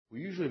We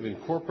usually have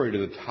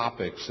incorporated the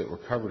topics that were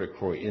covered at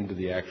CROI into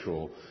the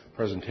actual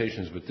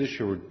presentations, but this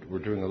year we're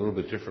doing a little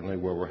bit differently,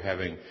 where we're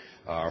having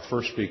our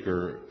first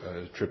speaker,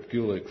 Trip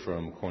Gulick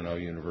from Cornell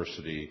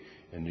University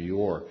in New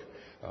York,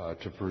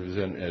 to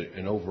present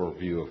an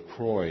overview of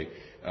CROI.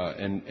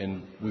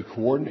 And we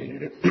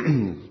coordinated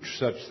it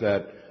such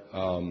that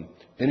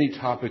any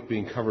topic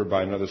being covered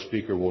by another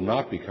speaker will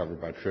not be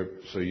covered by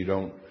Trip, so you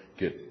don't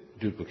get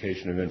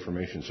duplication of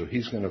information. So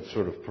he's going to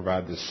sort of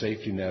provide the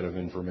safety net of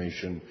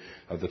information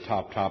of the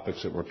top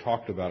topics that were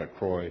talked about at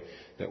CROI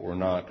that were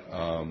not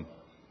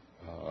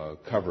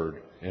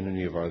covered in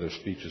any of our other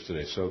speeches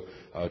today. So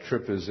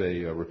Trip is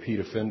a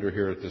repeat offender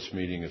here at this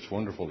meeting. It's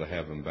wonderful to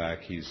have him back.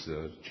 He's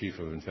the Chief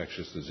of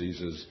Infectious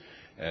Diseases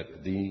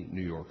at the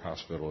New York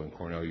Hospital and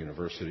Cornell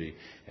University,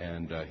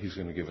 and he's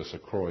going to give us a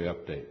CROI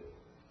update.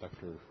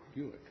 Dr.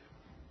 Gulick.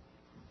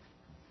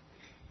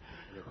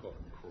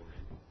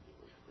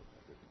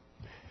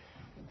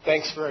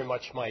 Thanks very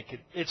much, Mike.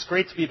 It's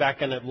great to be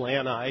back in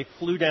Atlanta. I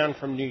flew down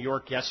from New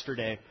York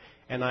yesterday,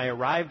 and I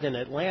arrived in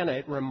Atlanta.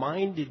 It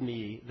reminded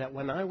me that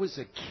when I was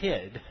a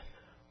kid,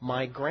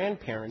 my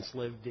grandparents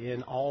lived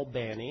in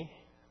Albany,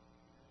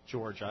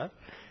 Georgia,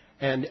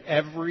 and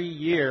every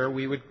year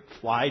we would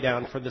fly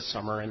down for the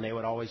summer, and they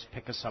would always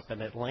pick us up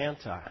in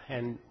Atlanta.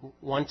 And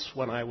once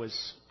when I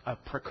was a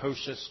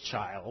precocious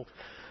child,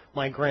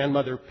 my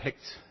grandmother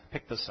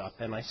picked us up,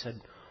 and I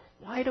said,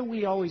 "Why do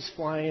we always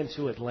fly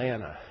into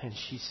Atlanta?" And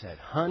she said,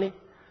 "Honey,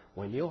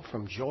 when you're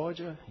from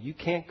Georgia, you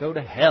can't go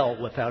to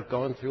hell without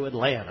going through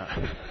Atlanta."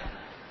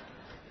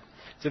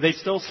 Do they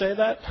still say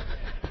that?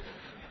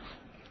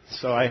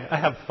 So I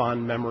have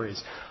fond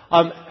memories.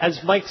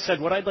 As Mike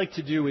said, what I'd like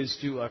to do is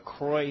do a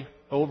CROI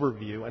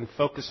overview and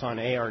focus on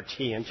ART.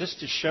 And just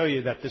to show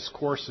you that this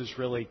course is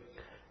really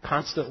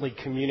constantly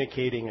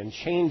communicating and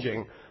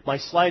changing, my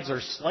slides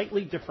are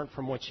slightly different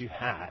from what you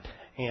had.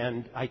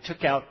 And I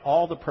took out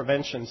all the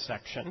prevention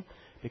section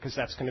because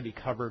that's going to be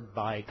covered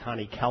by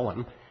Connie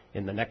Kellum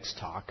in the next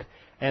talk.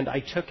 And I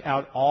took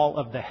out all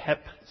of the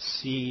Hep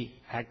C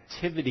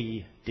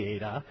activity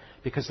data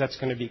because that's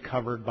going to be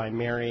covered by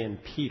Marion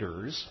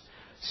Peters.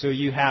 So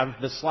you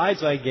have the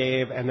slides I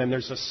gave, and then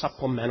there's a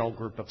supplemental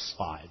group of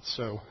slides.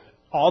 So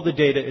all the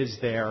data is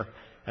there,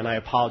 and I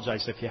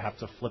apologize if you have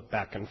to flip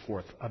back and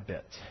forth a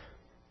bit.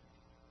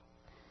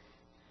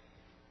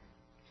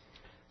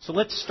 So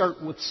let's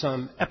start with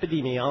some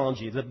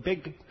epidemiology, the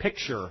big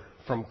picture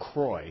from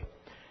CROI.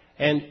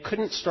 And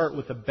couldn't start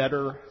with a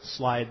better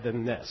slide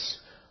than this.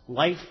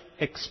 Life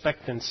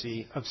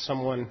expectancy of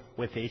someone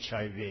with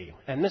HIV.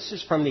 And this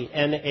is from the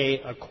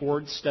NA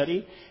Accord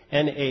study.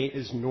 NA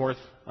is North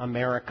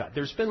America.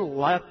 There's been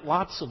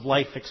lots of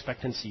life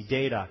expectancy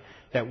data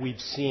that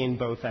we've seen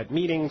both at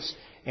meetings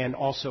and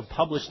also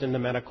published in the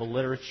medical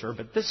literature.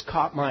 But this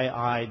caught my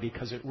eye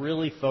because it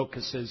really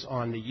focuses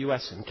on the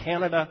U.S. and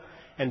Canada,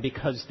 and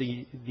because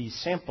the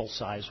sample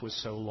size was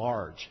so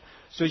large.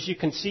 So as you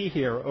can see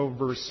here,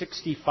 over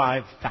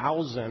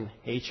 65,000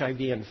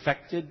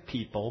 HIV-infected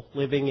people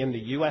living in the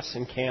U.S.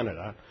 and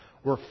Canada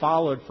were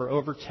followed for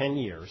over 10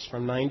 years,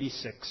 from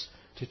 96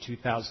 to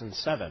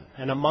 2007.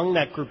 And among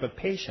that group of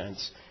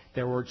patients,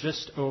 there were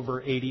just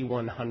over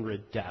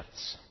 8,100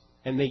 deaths.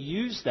 And they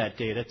used that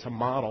data to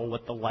model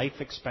what the life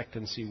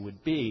expectancy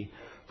would be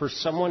for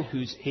someone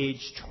who's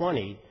age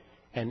 20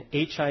 and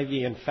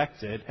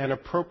HIV-infected and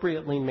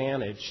appropriately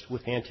managed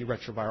with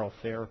antiretroviral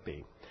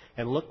therapy.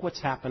 And look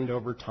what's happened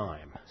over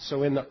time.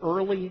 So in the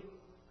early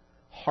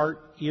heart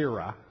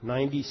era,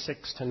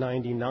 96 to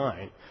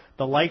 99,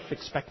 the life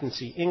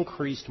expectancy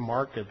increased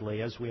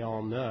markedly, as we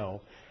all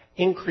know,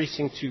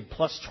 increasing to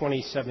plus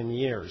 27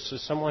 years. So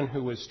someone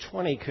who was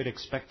 20 could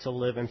expect to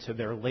live into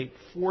their late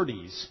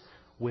 40s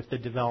with the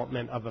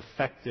development of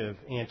effective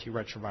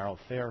antiretroviral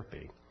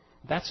therapy.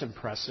 That's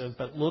impressive,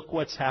 but look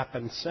what's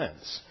happened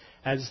since.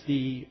 As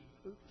the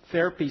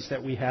therapies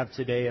that we have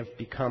today have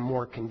become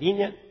more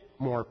convenient,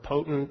 more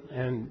potent,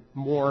 and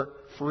more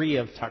free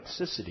of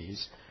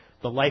toxicities,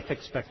 the life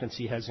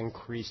expectancy has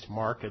increased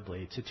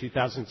markedly. To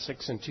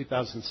 2006 and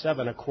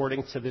 2007,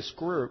 according to this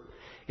group,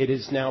 it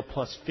is now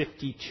plus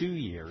 52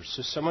 years.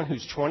 So someone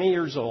who's 20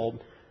 years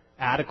old,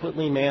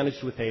 adequately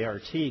managed with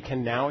ART,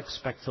 can now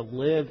expect to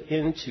live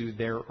into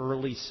their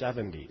early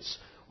 70s,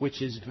 which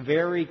is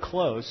very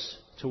close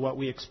to what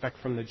we expect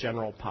from the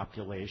general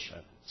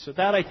population. So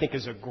that, I think,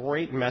 is a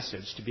great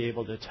message to be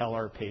able to tell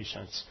our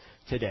patients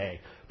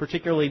today,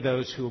 particularly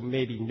those who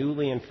may be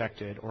newly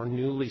infected or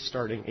newly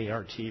starting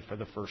ART for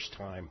the first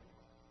time.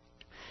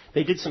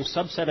 They did some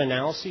subset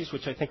analyses,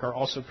 which I think are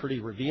also pretty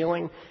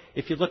revealing.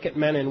 If you look at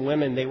men and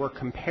women, they were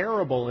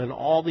comparable in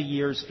all the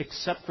years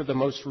except for the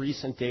most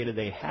recent data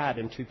they had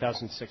in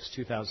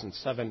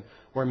 2006-2007,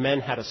 where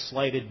men had a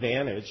slight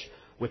advantage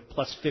with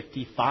plus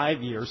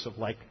 55 years of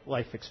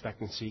life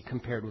expectancy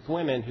compared with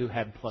women who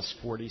had plus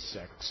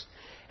 46.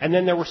 And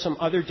then there were some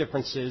other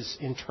differences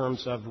in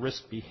terms of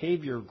risk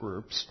behavior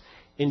groups.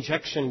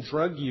 Injection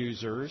drug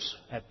users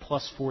at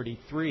plus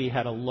 43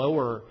 had a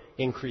lower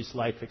increased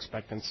life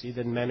expectancy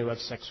than men who have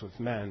sex with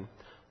men,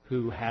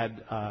 who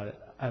had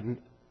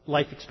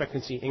life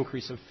expectancy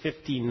increase of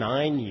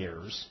 59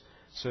 years.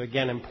 So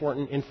again,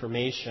 important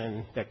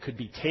information that could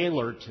be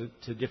tailored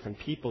to different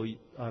people.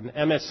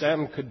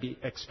 MSM could be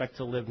expect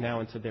to live now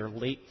into their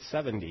late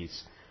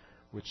 70s,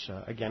 which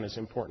again is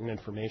important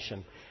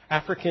information.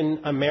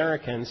 African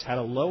Americans had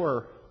a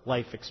lower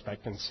life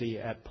expectancy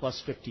at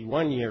plus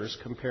 51 years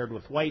compared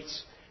with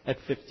whites at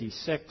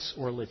 56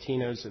 or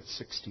Latinos at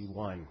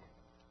 61.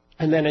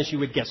 And then, as you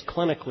would guess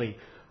clinically,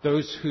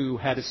 those who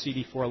had a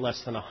CD4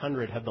 less than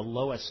 100 had the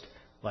lowest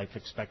life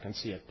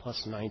expectancy at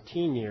plus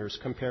 19 years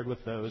compared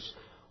with those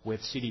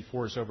with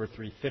CD4s over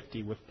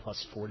 350 with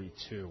plus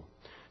 42.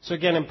 So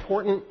again,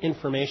 important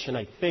information,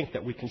 I think,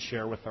 that we can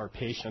share with our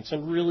patients,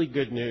 and really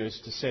good news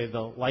to say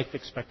the life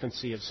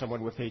expectancy of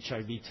someone with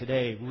HIV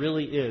today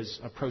really is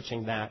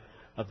approaching that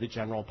of the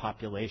general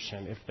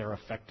population if they're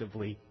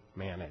effectively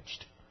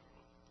managed.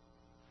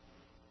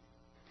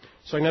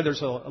 So I know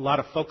there's a lot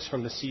of folks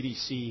from the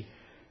CDC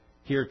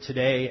here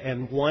today,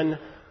 and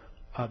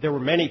there were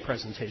many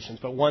presentations,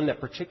 but one that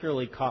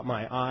particularly caught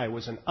my eye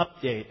was an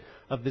update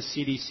of the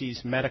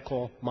CDC's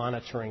medical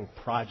monitoring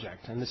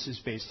project, and this is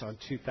based on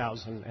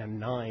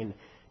 2009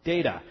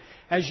 data.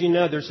 As you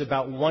know, there's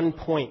about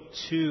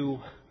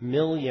 1.2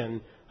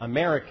 million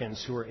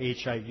Americans who are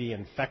HIV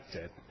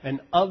infected, and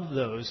of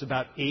those,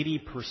 about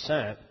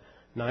 80%,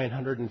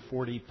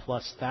 940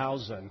 plus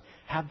thousand,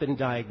 have been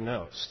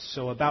diagnosed.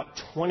 So about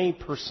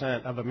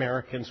 20% of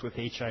Americans with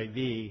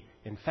HIV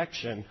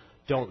infection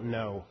don't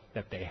know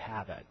that they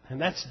have it.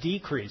 And that's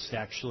decreased,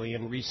 actually,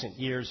 in recent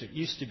years. It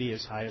used to be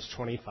as high as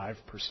 25%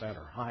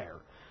 or higher.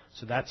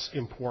 So that's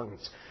important.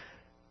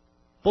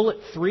 Bullet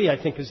 3,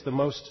 I think, is the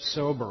most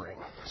sobering.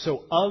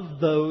 So of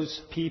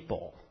those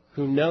people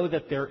who know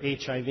that they're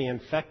HIV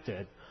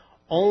infected,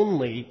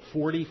 only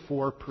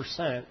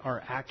 44%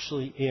 are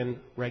actually in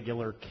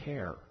regular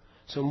care.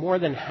 So more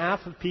than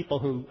half of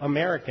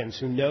Americans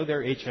who know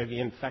they're HIV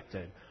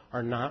infected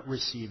are not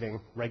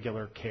receiving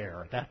regular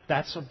care.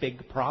 That's a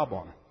big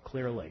problem,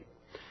 clearly.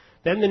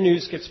 Then the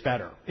news gets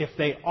better. If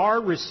they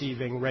are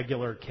receiving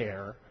regular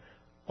care,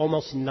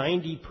 almost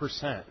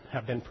 90%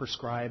 have been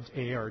prescribed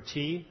ART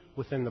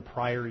within the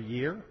prior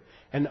year.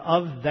 And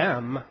of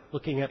them,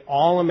 looking at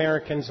all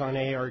Americans on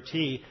ART,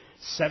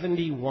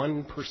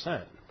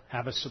 71%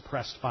 have a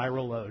suppressed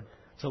viral load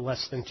to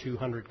less than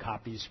 200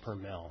 copies per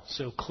mil.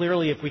 So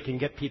clearly, if we can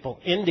get people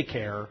into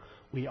care,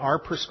 we are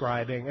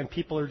prescribing, and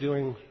people are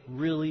doing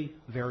really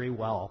very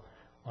well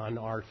on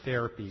our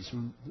therapies.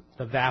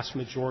 The vast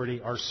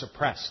majority are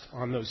suppressed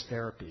on those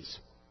therapies.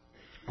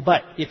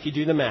 But if you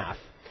do the math,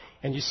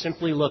 and you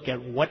simply look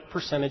at what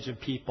percentage of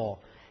people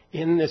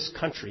in this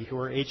country who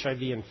are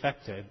HIV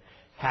infected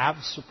have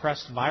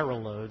suppressed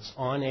viral loads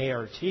on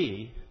ART,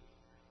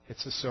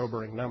 it's a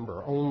sobering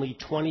number. Only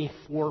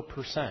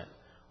 24%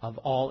 of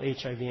all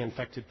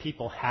HIV-infected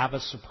people have a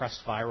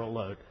suppressed viral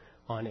load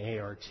on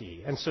ART.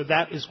 And so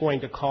that is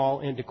going to call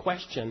into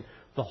question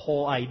the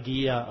whole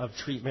idea of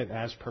treatment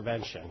as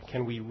prevention.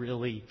 Can we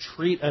really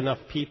treat enough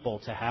people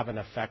to have an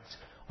effect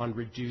on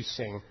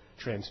reducing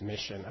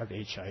transmission of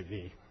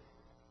HIV?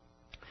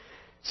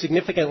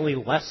 Significantly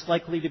less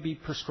likely to be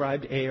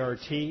prescribed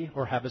ART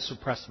or have a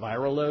suppressed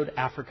viral load,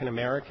 African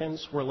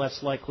Americans were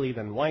less likely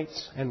than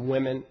whites, and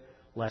women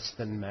less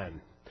than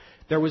men.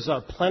 There was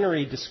a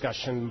plenary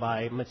discussion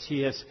by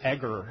Matthias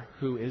Egger,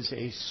 who is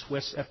a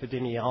Swiss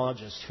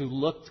epidemiologist, who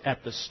looked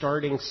at the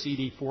starting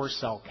CD4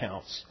 cell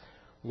counts.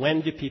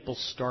 When do people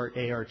start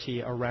ART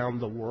around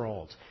the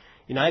world?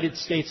 United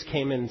States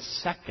came in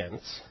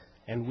second,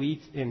 and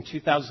we, in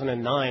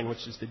 2009,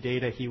 which is the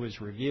data he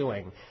was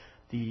reviewing,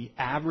 the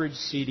average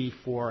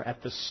CD4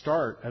 at the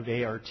start of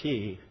ART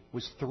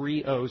was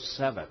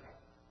 307,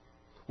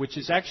 which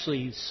is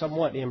actually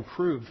somewhat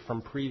improved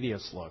from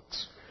previous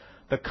looks.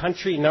 The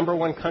country, number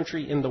one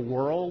country in the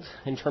world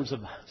in terms of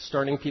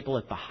starting people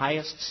at the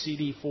highest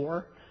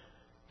CD4,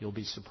 you'll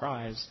be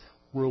surprised,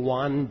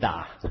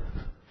 Rwanda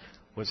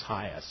was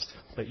highest.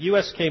 But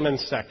U.S. came in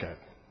second.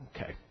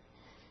 Okay.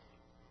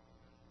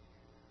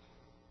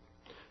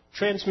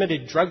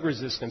 Transmitted drug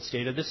resistance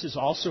data. This is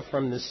also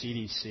from the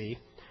CDC.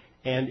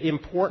 And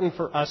important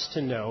for us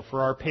to know,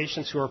 for our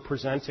patients who are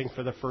presenting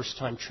for the first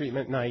time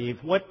treatment naive,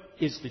 what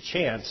is the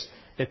chance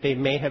that they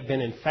may have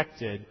been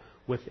infected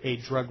with a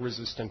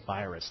drug-resistant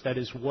virus? That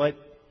is, what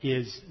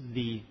is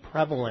the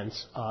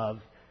prevalence of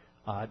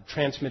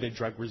transmitted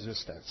drug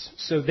resistance?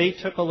 So they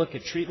took a look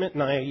at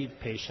treatment-naive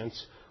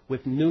patients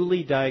with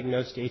newly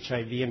diagnosed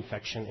HIV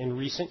infection in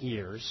recent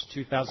years,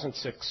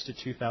 2006 to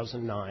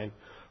 2009,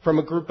 from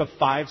a group of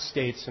 5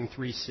 states and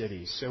 3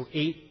 cities, so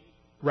 8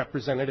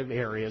 representative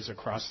areas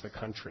across the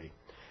country.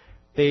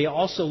 They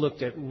also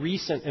looked at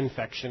recent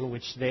infection,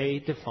 which they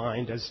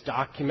defined as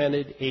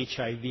documented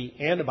HIV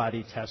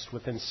antibody tests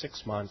within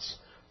 6 months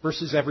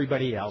versus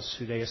everybody else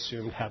who they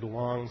assumed had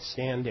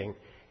long-standing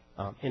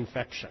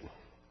infection.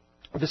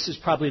 This is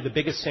probably the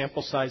biggest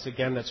sample size,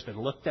 again, that's been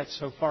looked at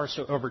so far.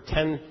 So over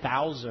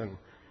 10,000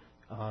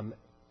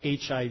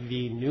 HIV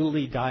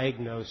newly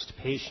diagnosed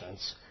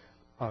patients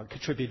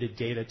contributed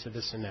data to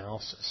this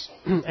analysis.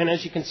 And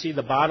as you can see,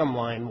 the bottom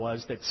line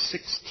was that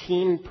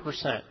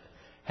 16%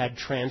 had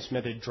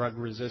transmitted drug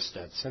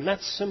resistance. And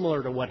that's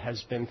similar to what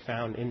has been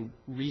found in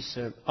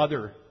recent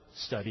other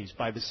studies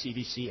by the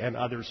CDC and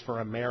others for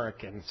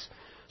Americans.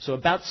 So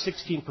about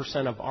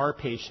 16% of our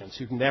patients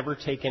who've never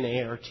taken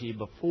ART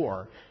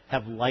before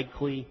have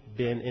likely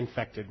been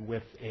infected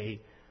with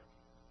a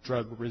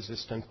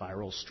drug-resistant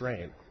viral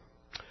strain.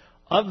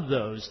 Of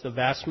those, the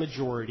vast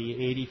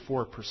majority,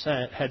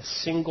 84%, had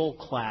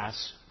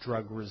single-class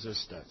drug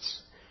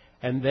resistance.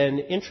 And then,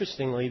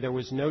 interestingly, there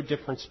was no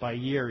difference by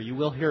year. You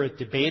will hear it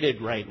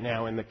debated right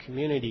now in the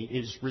community.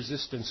 Is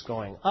resistance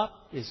going up?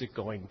 Is it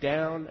going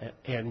down?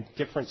 And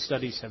different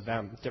studies have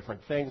found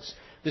different things.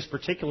 This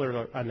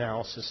particular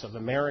analysis of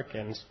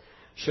Americans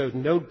showed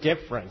no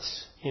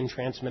difference in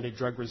transmitted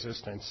drug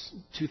resistance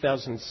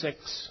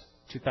 2006,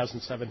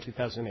 2007,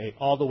 2008,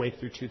 all the way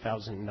through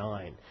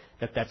 2009,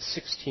 that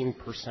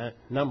 16%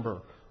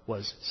 number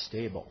was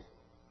stable.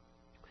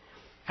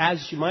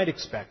 As you might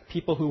expect,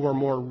 people who were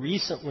more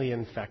recently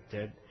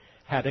infected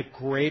had a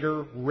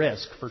greater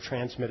risk for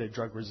transmitted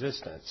drug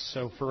resistance.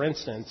 So, for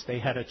instance, they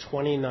had a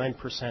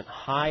 29%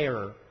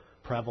 higher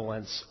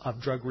prevalence of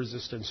drug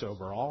resistance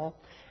overall,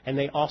 and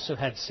they also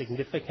had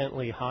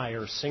significantly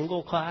higher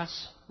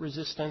single-class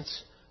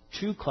resistance,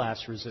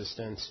 two-class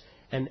resistance,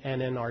 and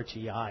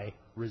NNRTI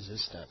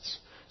resistance.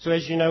 So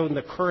as you know,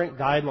 the current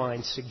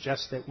guidelines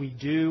suggest that we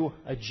do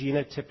a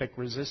genotypic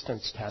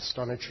resistance test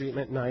on a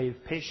treatment-naive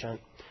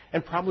patient,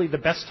 and probably the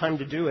best time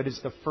to do it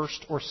is the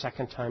first or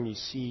second time you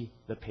see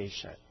the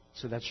patient.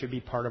 So that should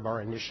be part of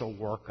our initial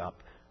workup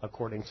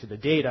according to the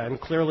data. And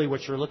clearly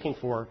what you're looking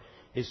for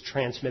is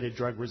transmitted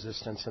drug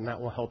resistance, and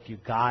that will help you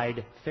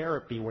guide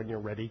therapy when you're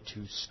ready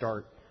to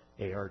start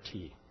ART.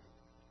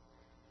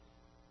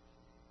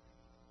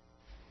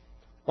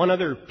 One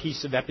other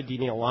piece of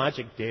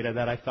epidemiologic data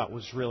that I thought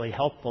was really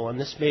helpful, and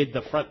this made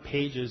the front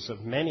pages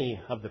of many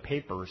of the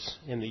papers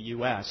in the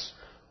U.S.,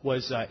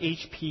 was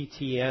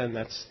HPTN,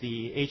 that's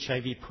the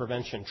HIV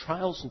Prevention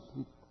Trials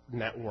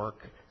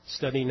Network,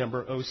 study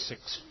number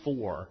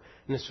 064.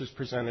 And this was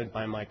presented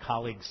by my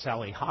colleague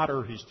Sally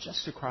Hodder, who's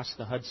just across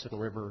the Hudson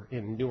River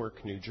in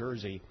Newark, New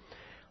Jersey.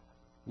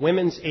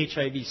 Women's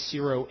HIV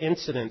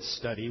Seroincidence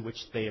Study,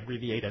 which they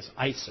abbreviate as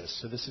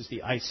ISIS. So this is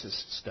the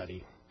ISIS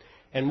study.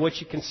 And what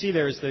you can see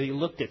there is that he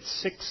looked at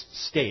 6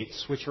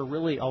 states, which are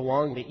really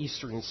along the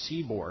eastern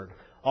seaboard,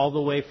 all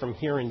the way from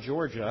here in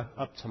Georgia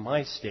up to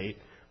my state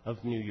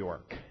of New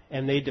York.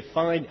 And they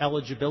defined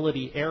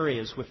eligibility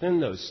areas within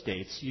those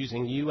states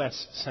using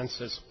U.S.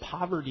 Census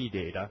poverty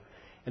data.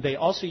 And they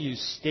also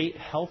used state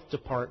health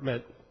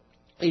department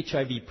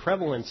HIV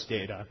prevalence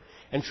data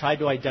and tried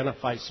to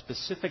identify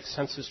specific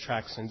census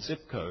tracts and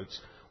zip codes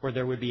where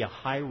there would be a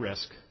high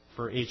risk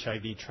for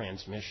HIV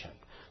transmission.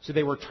 So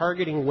they were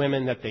targeting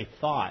women that they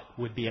thought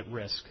would be at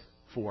risk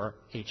for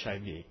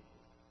HIV.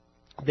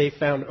 They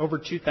found over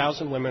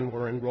 2,000 women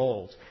were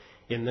enrolled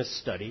in this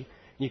study.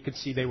 You can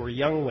see they were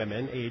young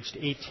women, aged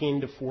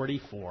 18 to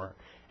 44,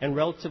 and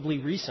relatively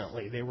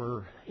recently they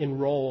were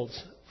enrolled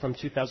from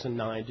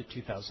 2009 to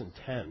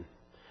 2010.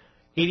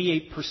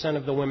 88%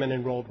 of the women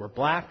enrolled were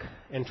black,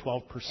 and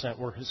 12%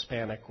 were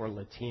Hispanic or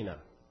Latina.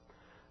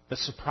 The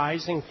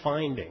surprising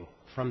finding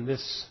from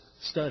this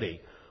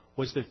study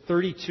was that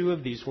 32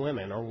 of these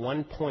women, or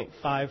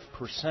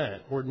 1.5%,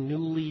 were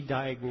newly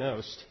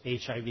diagnosed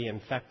HIV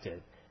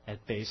infected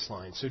at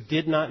baseline. So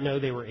did not know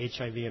they were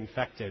HIV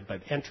infected,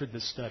 but entered the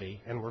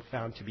study and were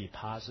found to be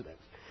positive.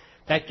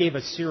 That gave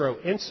a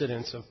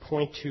seroincidence of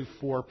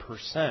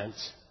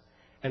 0.24%,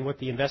 and what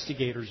the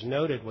investigators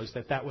noted was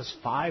that that was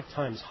 5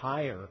 times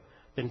higher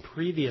than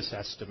previous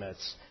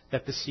estimates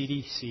that the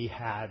CDC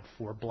had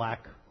for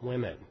black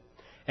women.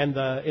 And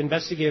the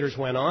investigators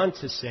went on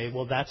to say,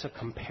 well, that's a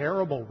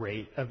comparable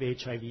rate of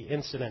HIV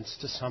incidence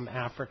to some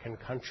African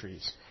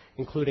countries,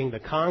 including the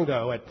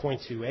Congo at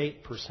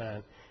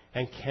 0.28%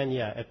 and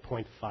Kenya at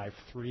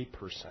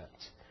 0.53%.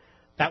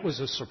 That was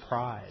a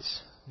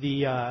surprise.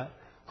 The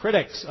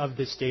critics of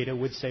this data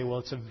would say, well,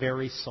 it's a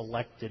very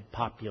selected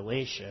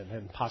population,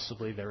 and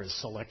possibly there is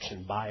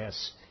selection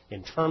bias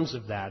in terms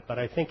of that, but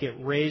I think it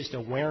raised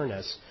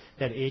awareness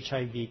that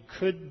HIV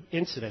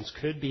incidence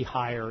could be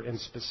higher in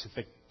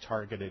specific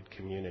targeted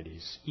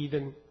communities,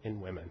 even in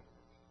women.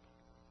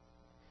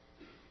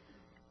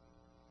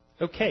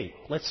 Okay,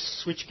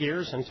 let's switch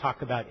gears and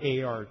talk about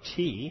ART.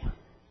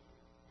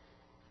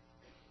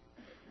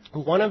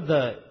 One of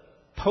the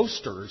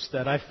posters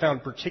that I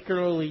found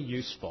particularly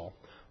useful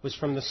was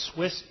from the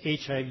Swiss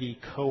HIV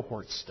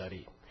cohort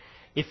study.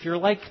 If you're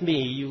like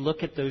me, you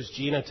look at those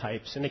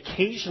genotypes, and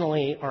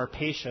occasionally our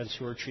patients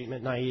who are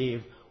treatment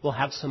naive will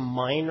have some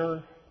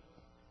minor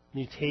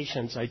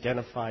mutations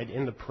identified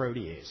in the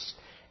protease.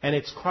 And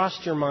it's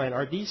crossed your mind,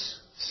 are these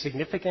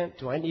significant?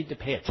 Do I need to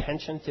pay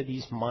attention to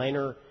these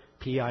minor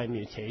PI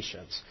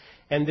mutations?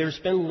 And there's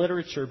been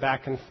literature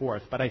back and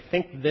forth, but I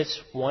think this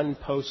one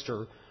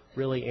poster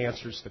really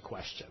answers the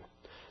question.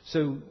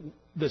 So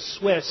the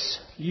Swiss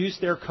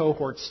used their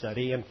cohort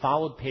study and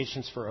followed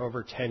patients for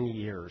over 10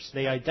 years.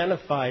 They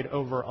identified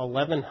over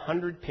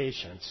 1,100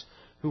 patients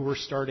who were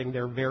starting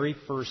their very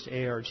first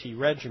ART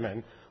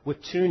regimen with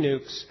 2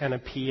 nukes and a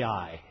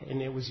PI,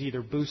 and it was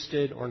either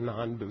boosted or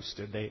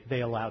non-boosted.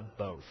 They allowed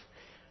both,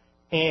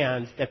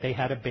 and that they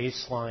had a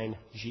baseline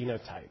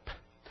genotype.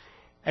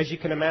 As you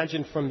can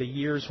imagine from the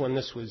years when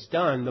this was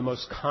done, the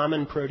most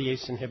common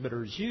protease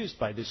inhibitors used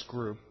by this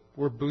group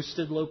were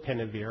boosted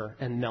lopinavir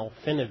and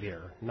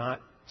melphinavir,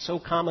 not so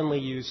commonly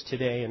used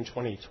today in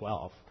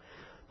 2012.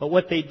 But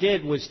what they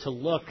did was to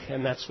look,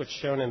 and that's what's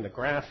shown in the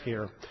graph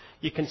here.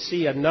 You can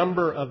see a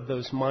number of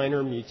those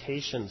minor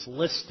mutations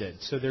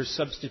listed. So there's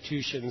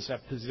substitutions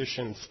at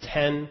positions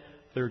 10,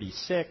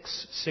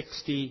 36,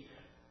 60,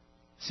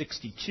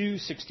 62,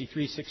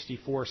 63,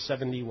 64,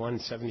 71,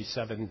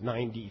 77,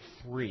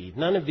 93.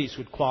 None of these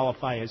would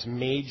qualify as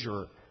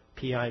major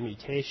PI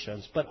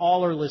mutations, but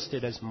all are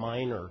listed as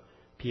minor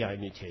PI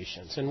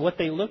mutations. And what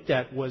they looked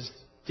at was,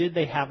 did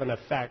they have an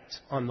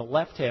effect on the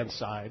left-hand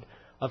side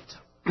of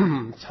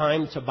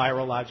time to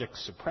virologic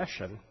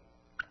suppression,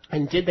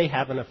 and did they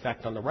have an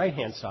effect on the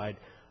right-hand side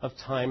of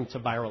time to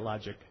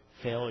virologic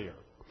failure?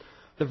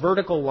 The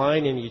vertical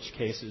line in each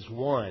case is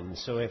 1,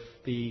 so if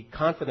the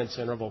confidence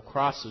interval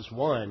crosses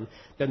 1,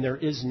 then there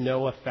is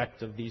no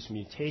effect of these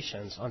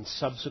mutations on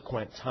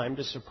subsequent time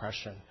to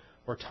suppression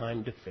or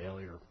time to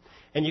failure.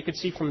 And you can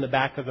see from the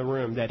back of the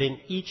room that in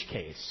each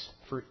case,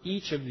 for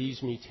each of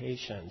these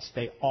mutations,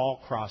 they all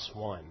cross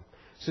 1.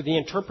 So the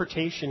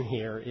interpretation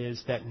here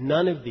is that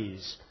none of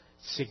these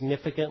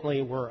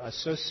significantly were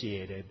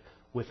associated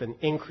with an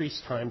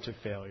increased time to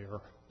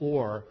failure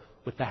or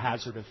with the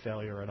hazard of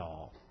failure at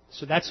all.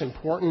 So that's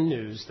important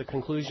news. The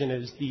conclusion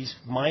is these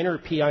minor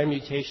PI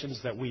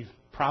mutations that we've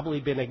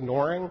probably been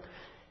ignoring,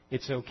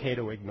 it's okay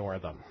to ignore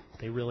them.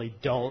 They really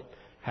don't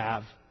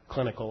have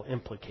clinical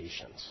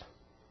implications.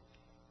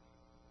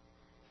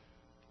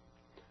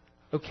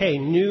 Okay,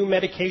 new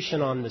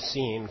medication on the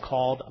scene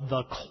called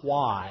the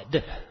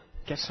Quad.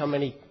 Guess how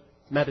many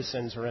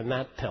medicines are in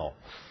that pill?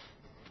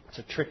 It's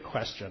a trick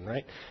question,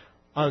 right?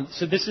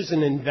 So this is an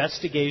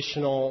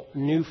investigational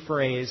new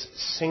phrase,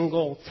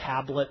 single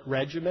tablet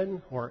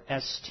regimen, or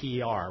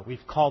STR.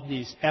 We've called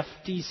these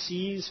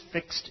FDCs,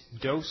 fixed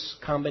dose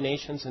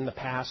combinations, in the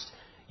past.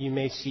 You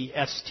may see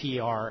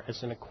STR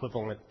as an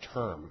equivalent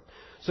term.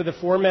 So the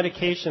 4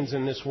 medications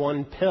in this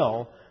one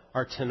pill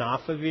are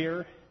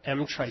tenofovir,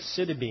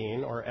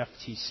 emtricitabine, or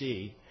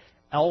FTC,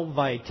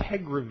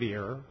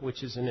 elvitegravir,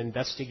 which is an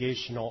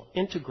investigational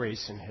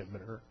integrase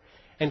inhibitor,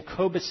 and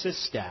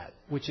cobicistat,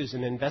 which is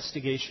an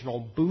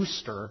investigational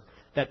booster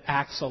that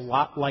acts a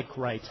lot like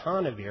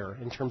ritonavir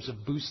in terms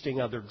of boosting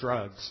other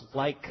drugs,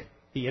 like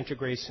the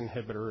integrase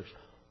inhibitors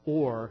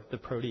or the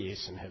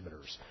protease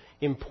inhibitors.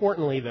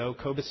 Importantly, though,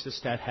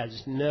 cobicistat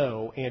has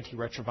no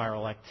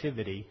antiretroviral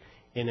activity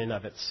in and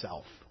of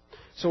itself.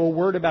 So a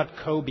word about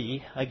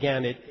COBI.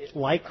 Again,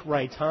 like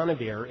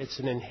ritonavir, it's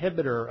an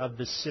inhibitor of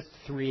the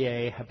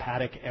CYP3A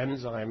hepatic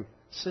enzyme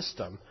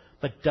system,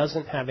 but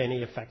doesn't have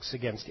any effects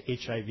against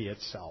HIV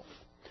itself.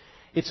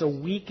 It's a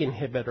weak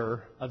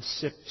inhibitor of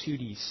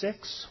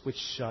CYP2D6,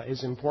 which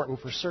is important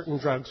for certain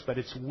drugs, but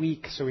it's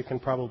weak, so we can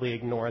probably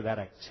ignore that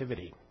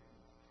activity.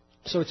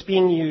 So it's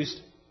being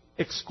used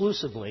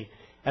exclusively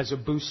as a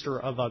booster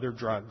of other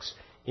drugs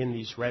in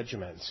these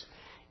regimens.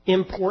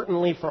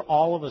 Importantly for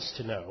all of us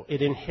to know,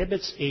 it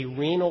inhibits a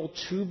renal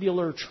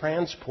tubular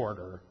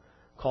transporter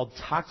called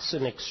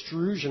toxin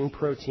extrusion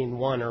protein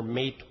 1, or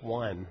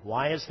MATE1.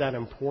 Why is that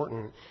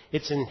important?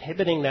 It's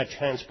inhibiting that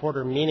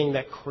transporter, meaning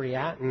that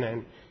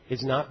creatinine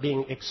is not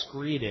being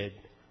excreted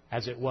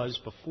as it was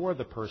before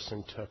the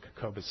person took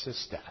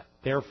cobicistat.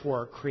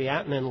 Therefore,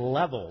 creatinine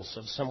levels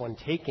of someone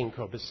taking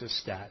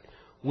cobicistat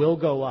will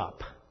go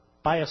up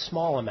by a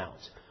small amount,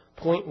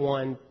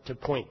 0.1 to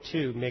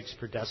 0.2 mg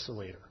per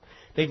deciliter.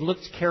 They've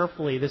looked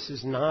carefully. This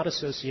is not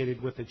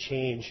associated with a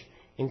change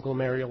in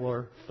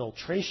glomerular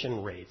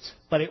filtration rates,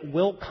 but it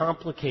will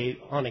complicate,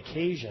 on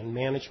occasion,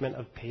 management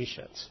of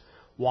patients.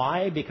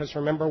 Why? Because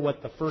remember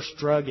what the first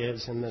drug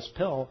is in this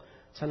pill,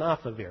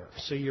 tenofovir.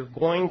 So you're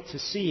going to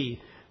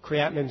see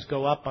creatinines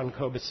go up on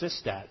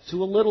cobicistat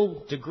to a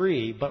little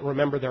degree, but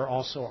remember they're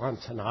also on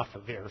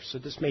tenofovir. So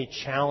this may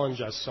challenge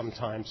us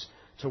sometimes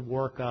to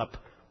work up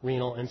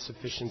renal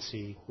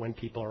insufficiency when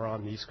people are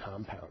on these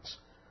compounds.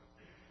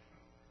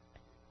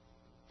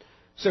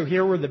 So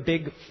here were the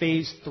big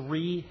phase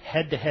 3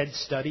 head-to-head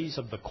studies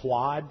of the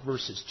Quad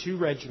versus 2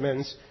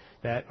 regimens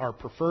that are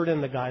preferred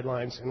in the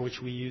guidelines and which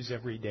we use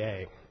every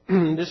day.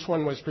 This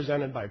one was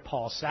presented by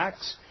Paul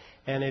Sachs,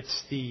 and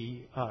it's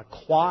the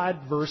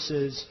Quad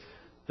versus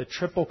the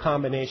triple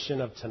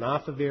combination of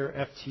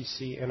tenofovir,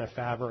 FTC, and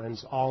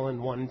efavirenz all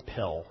in one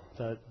pill,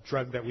 the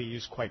drug that we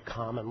use quite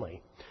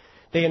commonly.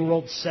 They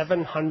enrolled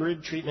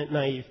 700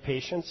 treatment-naive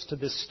patients to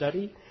this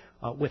study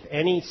with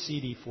any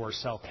CD4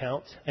 cell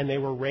count, and they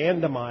were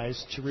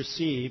randomized to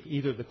receive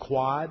either the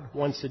Quad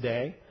once a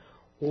day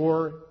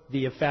or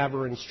the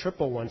efavirenz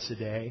triple once a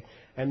day,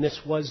 and this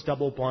was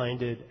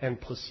double-blinded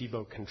and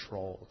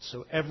placebo-controlled.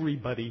 So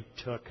everybody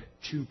took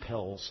 2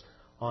 pills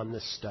on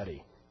this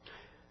study.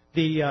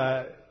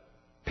 The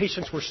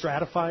patients were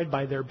stratified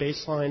by their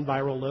baseline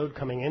viral load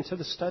coming into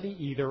the study,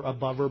 either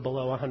above or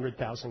below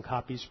 100,000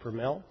 copies per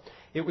mil.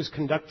 It was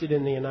conducted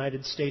in the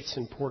United States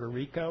and Puerto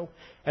Rico,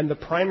 and the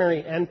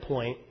primary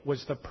endpoint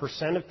was the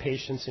percent of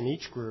patients in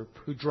each group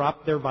who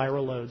dropped their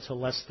viral load to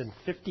less than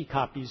 50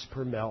 copies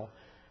per mil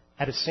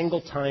at a single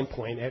time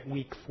point at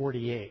week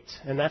 48.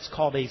 And that's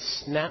called a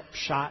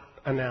snapshot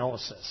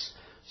analysis.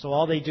 So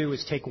all they do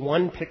is take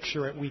one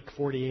picture at week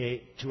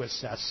 48 to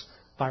assess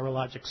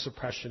virologic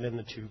suppression in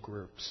the 2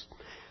 groups.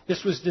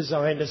 This was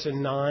designed as a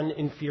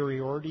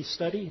non-inferiority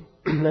study,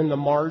 and the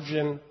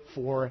margin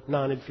for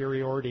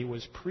non-inferiority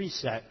was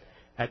preset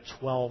at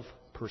 12%.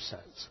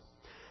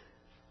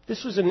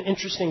 This was an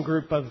interesting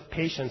group of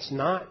patients,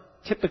 not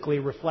typically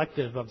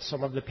reflective of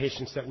some of the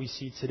patients that we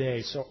see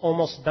today. So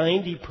almost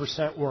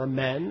 90% were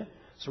men,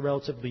 so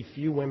relatively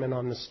few women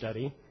on the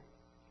study,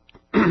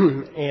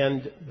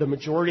 and the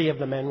majority of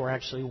the men were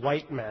actually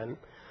white men.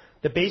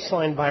 The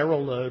baseline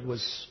viral load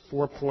was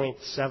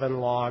 4.7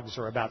 logs,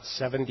 or about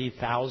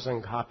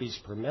 70,000 copies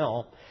per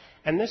mil,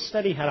 and this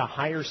study had a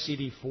higher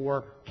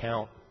CD4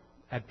 count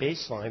at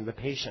baseline, the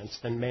patients,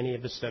 than many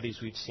of the studies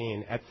we've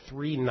seen, at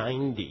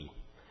 390.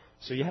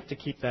 So you have to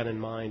keep that in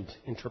mind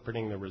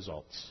interpreting the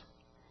results.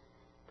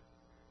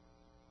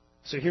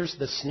 So here's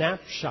the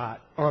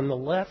snapshot. On the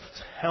left,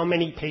 how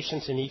many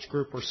patients in each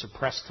group were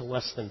suppressed to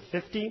less than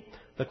 50.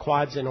 The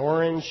quad's in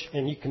orange,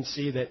 and you can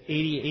see that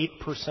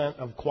 88%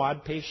 of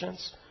quad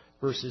patients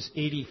versus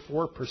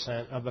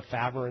 84% of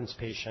efavirenz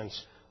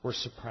patients were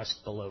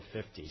suppressed below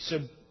 50. So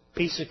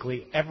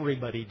basically,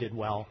 everybody did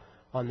well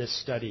on this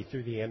study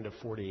through the end of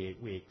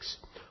 48 weeks.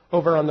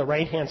 Over on the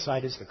right-hand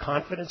side is the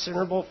confidence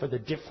interval for the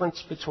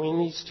difference between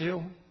these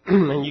two.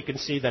 And you can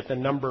see that the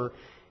number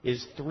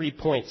is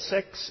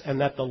 3.6, and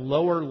that the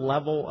lower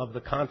level of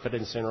the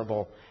confidence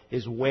interval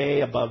is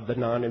way above the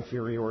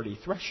non-inferiority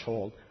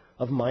threshold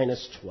of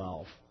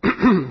 -12.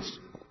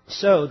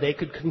 So they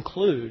could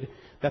conclude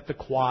that the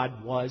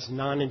quad was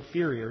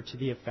non-inferior to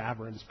the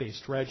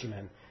efavirenz-based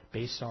regimen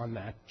based on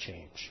that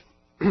change.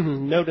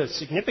 Note a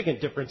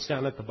significant difference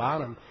down at the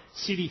bottom.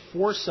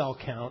 CD4 cell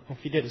count,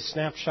 if you did a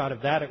snapshot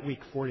of that at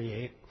week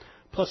 48,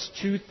 plus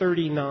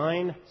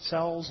 239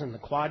 cells in the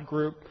quad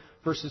group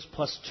versus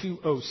plus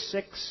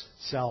 206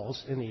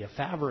 cells in the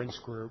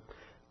efavirenz group.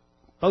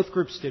 Both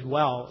groups did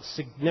well,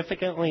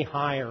 significantly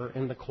higher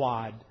in the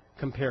quad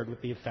compared with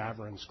the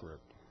efavirenz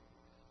group.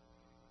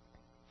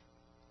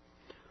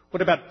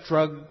 What about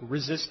drug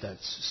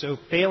resistance? So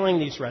failing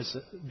these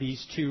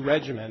 2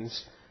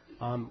 regimens,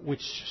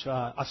 which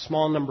a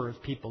small number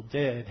of people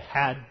did,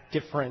 had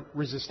different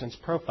resistance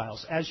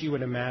profiles, as you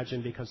would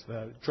imagine, because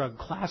the drug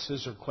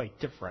classes are quite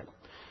different.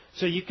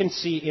 So you can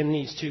see in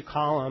these 2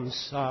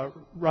 columns,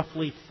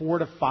 roughly 4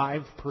 to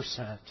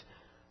 5%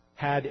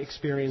 had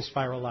experienced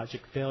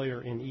virologic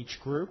failure in each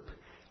group.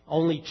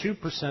 Only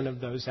 2% of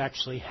those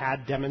actually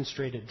had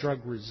demonstrated drug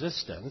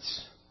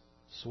resistance.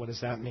 So what does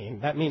that mean?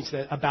 That means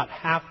that about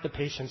half the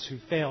patients who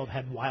failed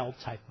had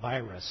wild-type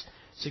virus,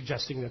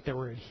 suggesting that there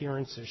were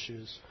adherence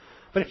issues.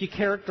 But if you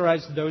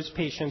characterize those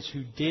patients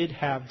who did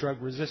have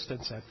drug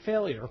resistance at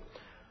failure,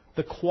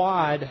 the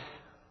quad,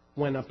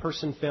 when a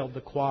person failed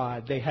the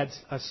quad, they had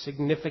a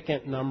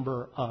significant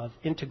number of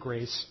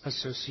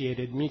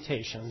integrase-associated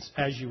mutations,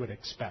 as you would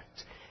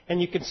expect. And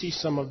you can see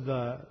some of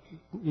the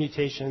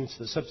mutations,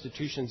 the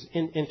substitutions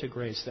in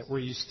integrase that we're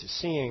used to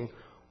seeing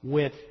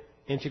with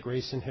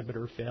integrase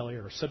inhibitor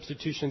failure.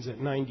 Substitutions at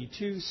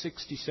 92,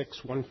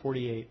 66,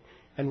 148,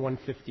 and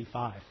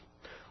 155.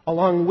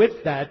 Along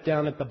with that,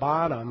 down at the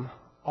bottom,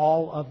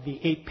 all of the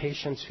 8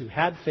 patients who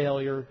had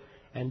failure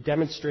and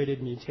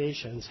demonstrated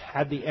mutations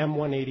had the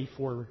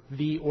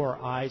M184V or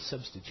I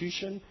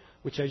substitution,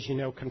 which, as you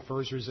know,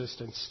 confers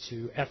resistance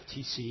to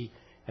FTC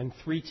and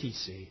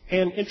 3TC.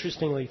 And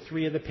interestingly,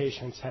 3 of the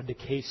patients had the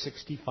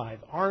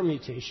K65R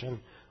mutation,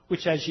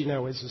 which, as you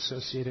know, is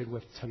associated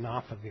with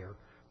tenofovir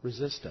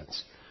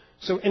resistance.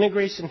 So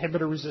integrase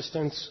inhibitor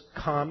resistance,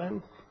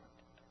 common,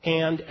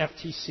 and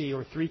FTC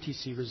or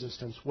 3TC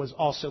resistance was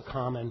also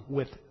common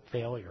with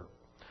failure.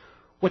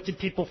 What did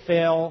people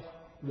fail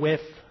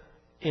with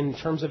in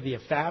terms of the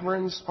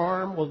efavirenz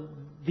arm? Well,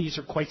 these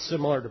are quite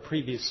similar to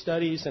previous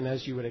studies, and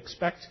as you would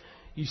expect,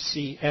 you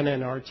see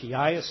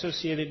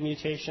NNRTI-associated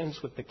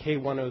mutations, with the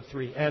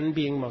K103N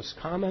being most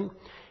common,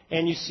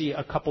 and you see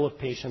a couple of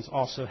patients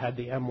also had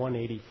the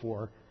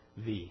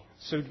M184V.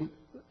 So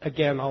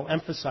again, I'll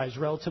emphasize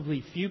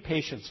relatively few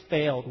patients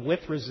failed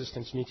with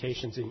resistance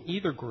mutations in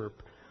either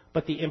group,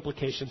 but the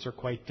implications are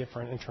quite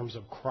different in terms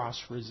of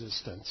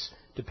cross-resistance,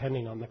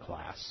 depending on the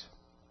class.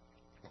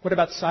 What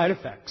about side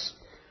effects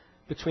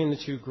between the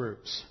 2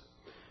 groups?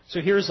 So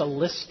here's a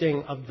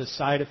listing of the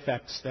side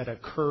effects that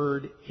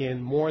occurred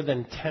in more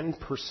than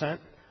 10%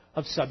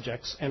 of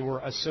subjects and were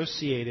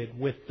associated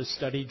with the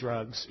study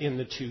drugs in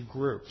the two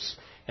groups.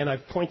 And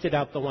I've pointed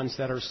out the ones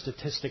that are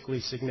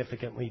statistically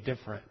significantly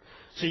different.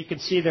 So you can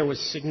see there was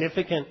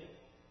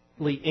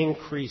significantly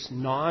increased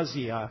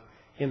nausea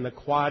in the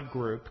quad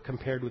group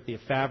compared with the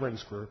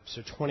efavirenz group,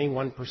 so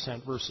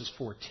 21% versus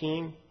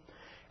 14%.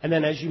 And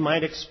then, as you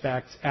might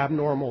expect,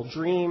 abnormal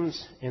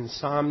dreams,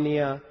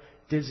 insomnia,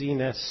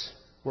 dizziness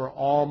were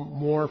all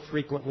more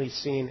frequently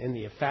seen in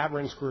the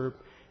efavirenz group,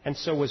 and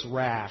so was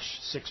rash,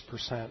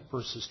 6%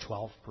 versus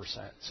 12%.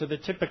 So the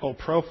typical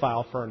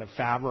profile for an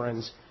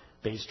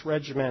efavirenz-based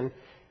regimen,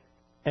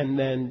 and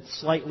then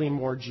slightly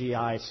more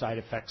GI side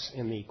effects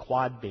in the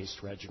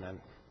quad-based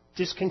regimen.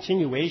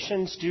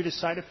 Discontinuations due to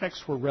side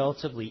effects were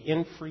relatively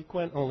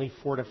infrequent, only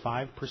 4 to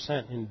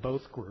 5% in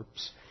both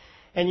groups.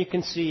 And you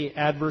can see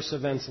adverse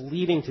events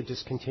leading to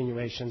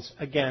discontinuations,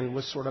 again,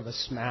 was sort of a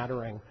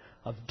smattering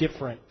of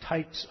different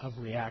types of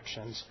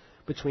reactions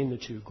between the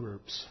two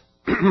groups.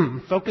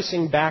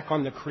 Focusing back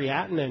on the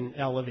creatinine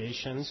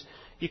elevations,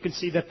 you can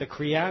see that the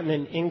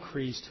creatinine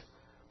increased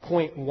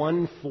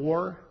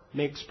 0.14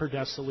 mg per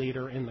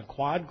deciliter in the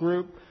quad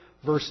group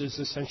versus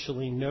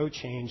essentially no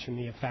change in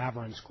the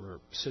efavirenz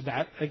group. So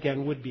that,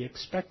 again, would be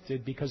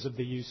expected because of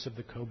the use of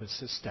the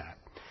cobicistat.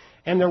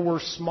 And there were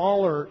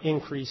smaller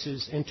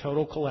increases in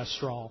total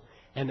cholesterol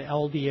and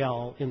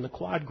LDL in the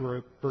quad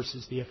group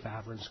versus the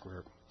efavirenz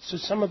group. So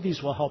some of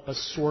these will help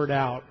us sort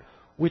out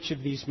which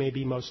of these may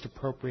be most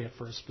appropriate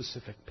for a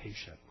specific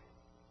patient.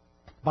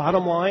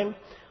 Bottom line,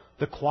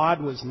 the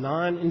quad was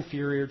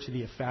non-inferior to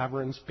the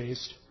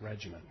efavirenz-based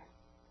regimen.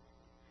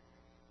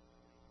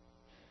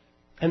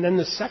 And then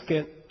the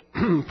second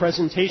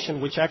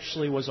presentation, which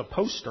actually was a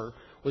poster,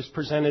 was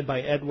presented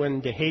by Edwin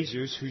de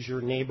Jesus, who's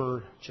your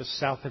neighbor just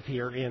south of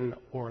here in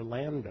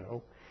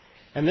Orlando.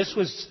 And this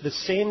was the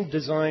same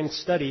design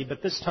study,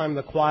 but this time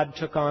the quad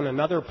took on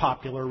another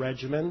popular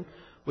regimen,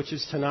 which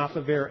is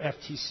tenofovir,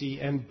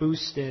 FTC, and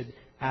boosted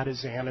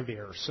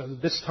atazanavir. So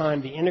this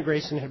time the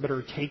integrase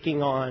inhibitor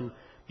taking on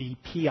the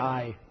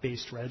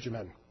PI-based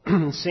regimen.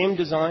 Same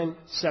design,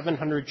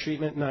 700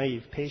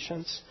 treatment-naive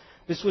patients.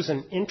 This was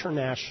an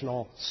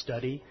international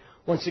study.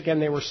 Once again,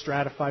 they were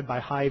stratified by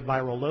high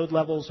viral load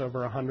levels,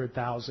 over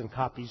 100,000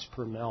 copies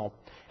per mil.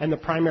 And the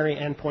primary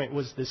endpoint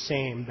was the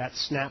same, that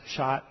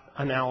snapshot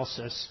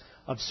analysis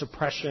of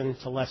suppression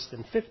to less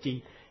than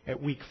 50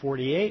 at week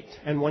 48.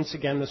 And once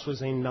again, this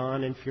was a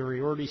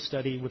non-inferiority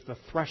study with the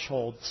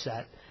threshold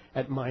set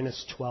at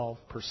minus 12%.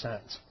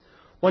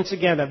 Once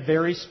again, a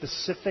very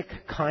specific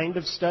kind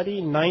of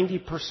study.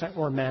 90%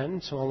 were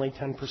men, so only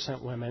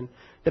 10% women.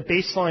 The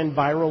baseline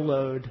viral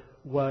load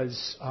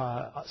was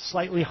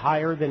slightly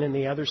higher than in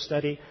the other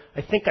study.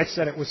 I think I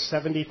said it was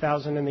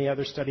 70,000 in the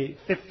other study,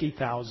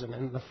 50,000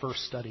 in the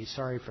first study.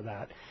 Sorry for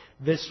that.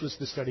 This was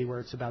the study where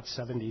it's about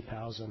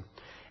 70,000.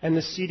 And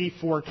the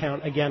CD4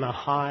 count, again, a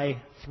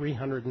high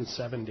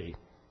 370.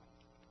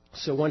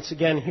 So once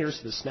again,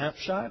 here's the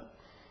snapshot.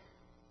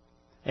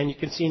 And you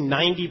can see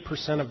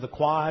 90% of the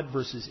quad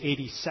versus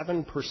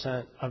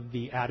 87% of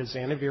the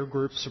atazanavir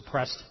group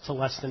suppressed to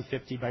less than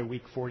 50 by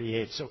week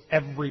 48. So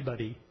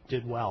everybody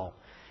did well.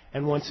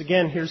 And once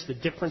again, here's the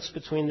difference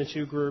between the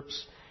two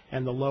groups,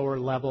 and the lower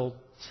level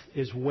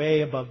is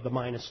way above the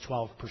minus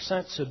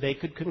 12%, so they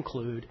could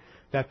conclude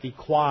that the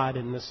quad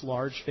in this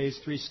large phase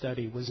 3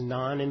 study was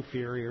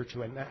non-inferior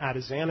to an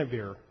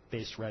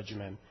atazanavir-based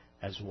regimen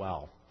as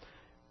well.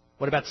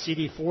 What about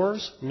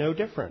CD4s? No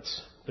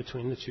difference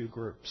between the two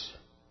groups.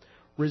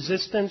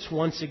 Resistance,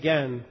 once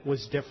again,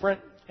 was different,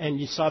 and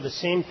you saw the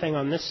same thing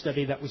on this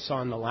study that we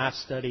saw in the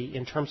last study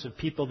in terms of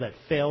people that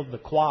failed the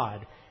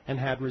quad and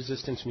had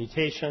resistance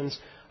mutations,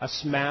 a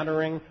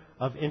smattering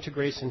of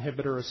integrase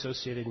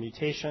inhibitor-associated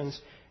mutations,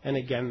 and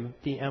again,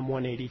 the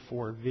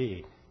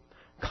M184V.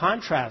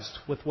 Contrast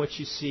with what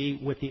you see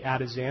with the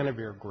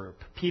atazanavir group.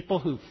 People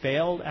who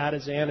failed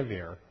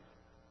atazanavir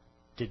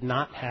did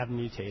not have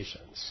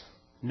mutations.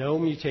 No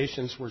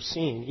mutations were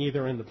seen,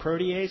 either in the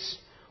protease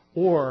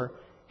or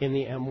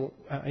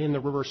in the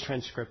reverse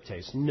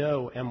transcriptase.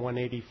 No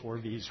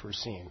M184Vs were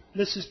seen.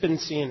 This has been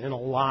seen in a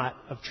lot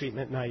of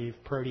treatment-naive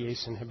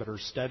protease inhibitor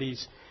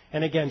studies,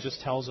 and again, just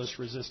tells us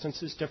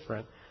resistance is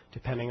different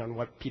depending on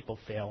what people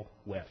fail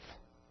with.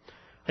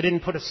 I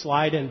didn't put a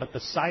slide in, but the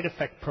side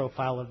effect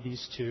profile of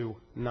these two,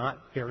 not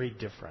very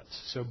different.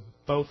 So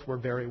both were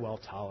very well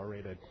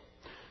tolerated.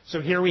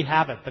 So here we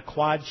have it. The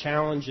quad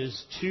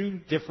challenges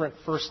two different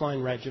first-line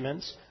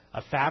regimens,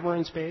 a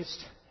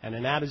efavirenz-based and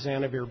an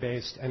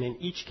atazanavir-based, and in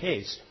each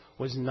case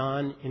was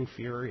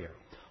non-inferior.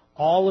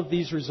 All of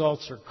these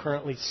results are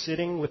currently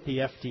sitting with the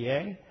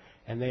FDA,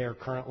 and they are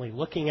currently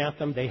looking at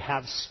them. They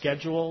have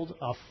scheduled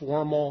a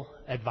formal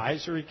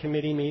advisory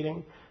committee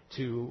meeting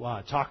to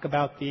talk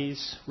about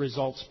these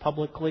results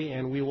publicly,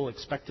 and we will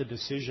expect a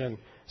decision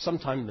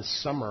sometime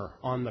this summer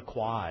on the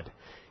quad.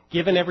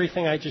 Given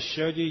everything I just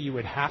showed you, you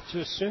would have to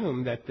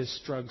assume that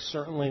this drug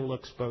certainly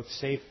looks both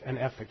safe and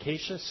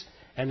efficacious,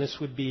 and this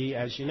would be,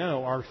 as you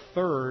know, our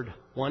third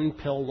one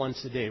pill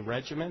once a day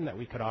regimen that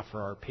we could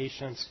offer our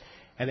patients,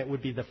 and it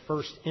would be the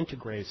first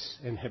integrase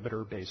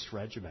inhibitor-based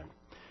regimen.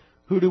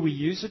 Who do we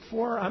use it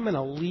for? I'm going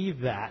to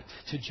leave that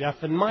to Jeff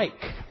and Mike.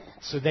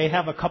 So they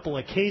have a couple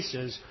of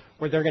cases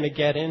where they're going to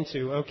get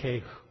into,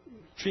 okay,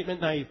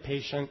 treatment-naive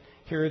patient,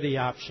 here are the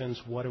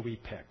options, what do we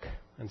pick?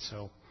 And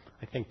so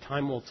I think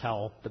time will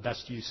tell the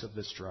best use of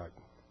this drug.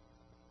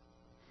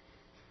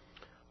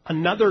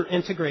 Another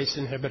integrase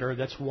inhibitor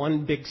that's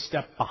one big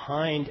step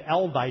behind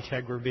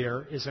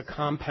L-vitegravir is a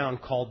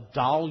compound called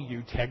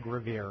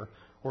dolutegravir,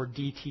 or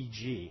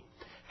DTG.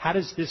 How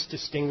does this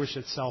distinguish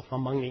itself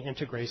among the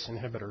integrase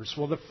inhibitors?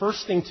 Well, the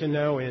first thing to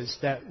know is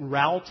that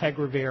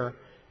raltegravir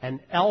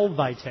and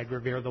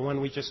L-vitegravir, the one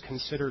we just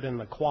considered in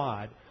the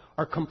quad,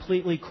 are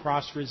completely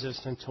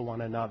cross-resistant to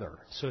one another.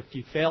 So if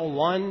you fail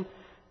one,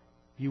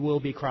 you will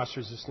be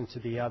cross-resistant to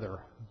the other.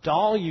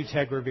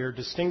 Dolutegravir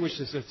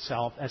distinguishes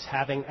itself as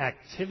having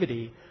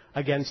activity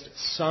against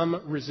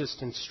some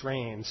resistant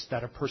strains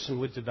that a person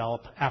would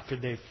develop after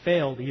they've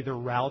failed either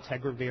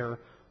raltegravir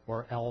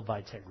or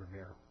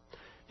L-vitegravir.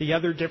 The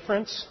other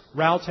difference,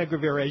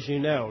 raltegravir, as you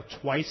know,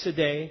 twice a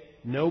day,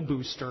 no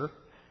booster.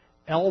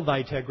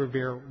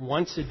 L-vitegravir,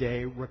 once a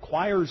day,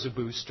 requires a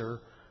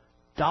booster.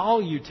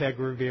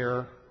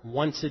 Dolutegravir,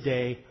 once a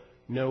day,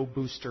 no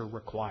booster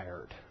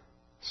required.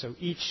 So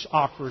each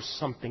offers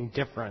something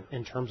different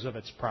in terms of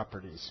its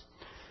properties.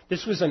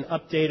 This was an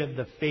update of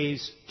the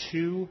phase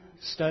 2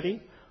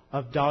 study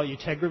of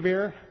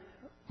dolutegravir,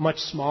 much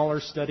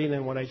smaller study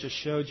than what I just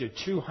showed you.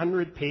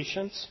 200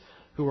 patients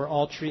who were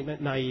all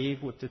treatment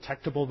naive with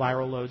detectable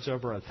viral loads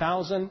over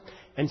 1,000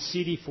 and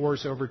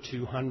CD4s over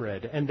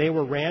 200. And they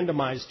were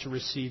randomized to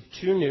receive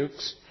 2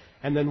 nukes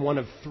and then one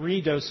of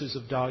 3 doses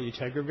of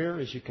dolutegravir,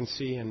 as you can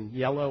see in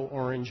yellow,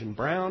 orange, and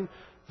brown,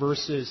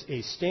 versus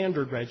a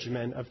standard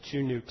regimen of 2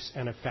 nukes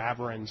and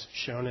efavirenz,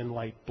 shown in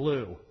light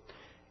blue.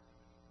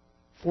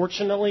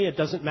 Fortunately, it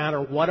doesn't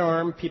matter what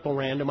arm people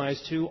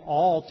randomized to,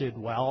 all did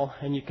well,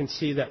 and you can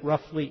see that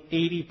roughly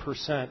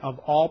 80% of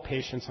all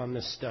patients on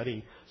this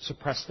study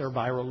suppressed their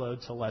viral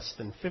load to less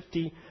than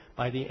 50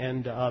 by the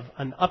end of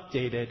an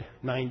updated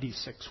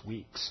 96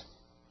 weeks.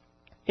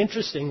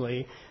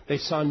 Interestingly, they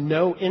saw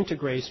no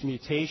integrase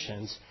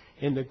mutations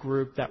in the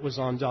group that was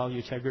on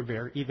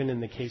dolutegravir, even in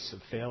the case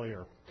of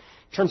failure.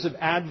 In terms of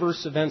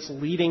adverse events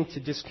leading to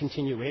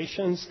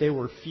discontinuations, they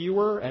were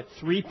fewer at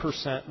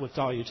 3% with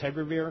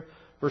dolutegravir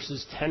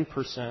versus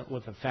 10%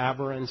 with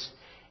efavirenz.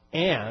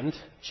 And,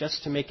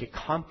 just to make it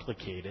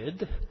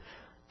complicated,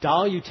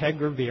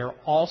 dolutegravir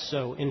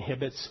also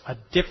inhibits a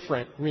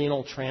different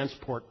renal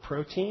transport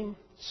protein.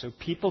 So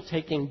people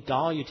taking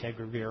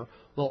dolutegravir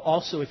will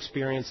also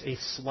experience a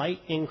slight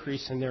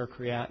increase in their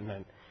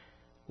creatinine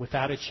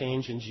without a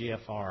change in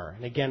GFR.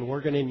 And again,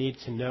 we're going to need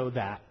to know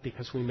that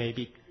because we may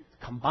be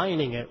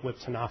combining it with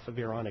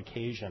tenofovir on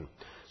occasion.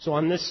 So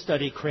on this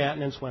study,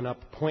 creatinines went up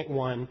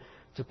 0.1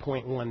 to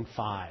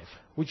 0.15.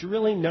 Would you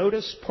really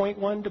notice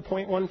 0.1 to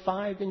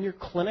 0.15 in your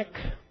clinic?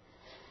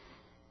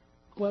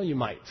 Well, you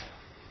might.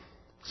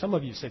 Some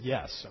of you said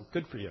yes, so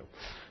good for you.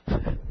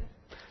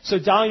 So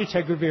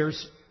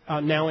dolutegravir's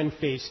now in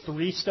phase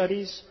 3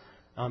 studies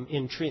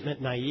in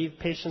treatment-naive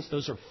patients.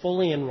 Those are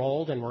fully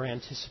enrolled, and we're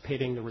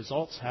anticipating the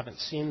results. Haven't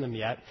seen them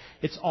yet.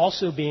 It's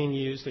also being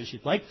used, as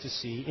you'd like to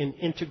see, in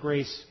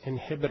integrase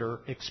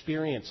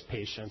inhibitor-experienced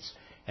patients,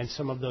 and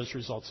some of those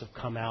results have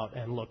come out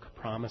and look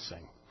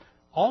promising.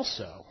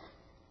 Also,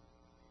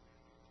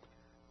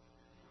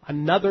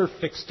 another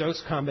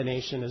fixed-dose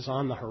combination is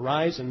on the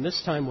horizon,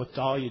 this time with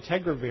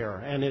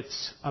dolutegravir, and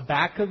it's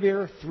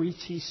abacavir,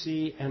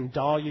 3-TC, and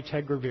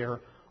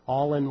dolutegravir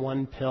all in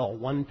one pill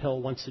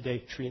once-a-day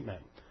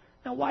treatment.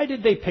 Now, why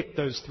did they pick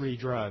those 3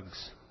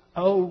 drugs?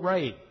 Oh,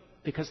 right,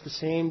 because the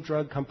same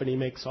drug company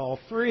makes all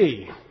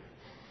 3.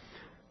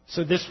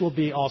 So this will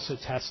be also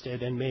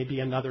tested and maybe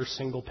another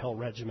single-pill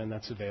regimen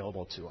that's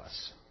available to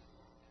us.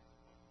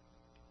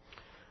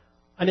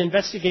 An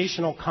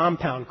investigational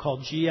compound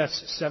called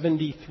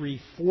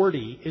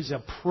GS7340 is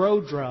a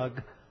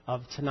prodrug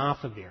of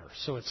tenofovir.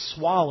 So it's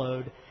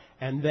swallowed,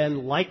 and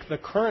then like the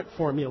current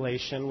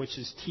formulation, which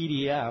is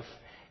TDF,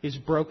 is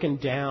broken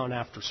down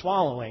after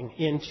swallowing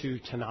into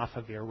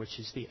tenofovir, which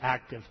is the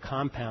active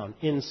compound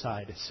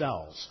inside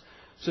cells.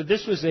 So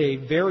this was a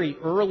very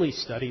early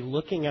study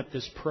looking at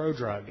this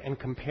prodrug and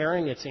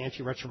comparing its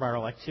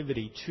antiretroviral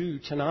activity to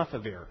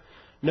tenofovir.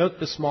 Note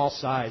the small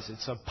size.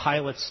 It's a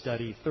pilot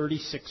study,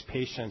 36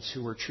 patients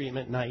who were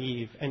treatment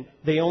naive, and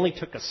they only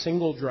took a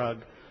single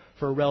drug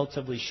for a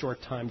relatively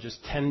short time,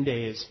 just 10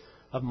 days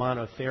of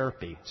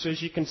monotherapy. So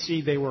as you can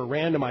see, they were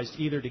randomized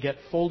either to get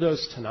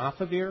full-dose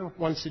tenofovir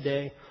once a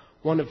day,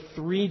 one of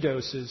 3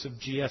 doses of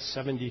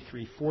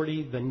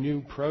GS7340, the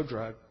new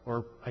prodrug,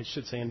 or I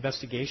should say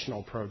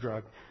investigational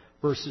prodrug,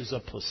 versus a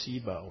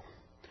placebo.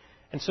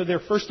 And so their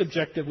first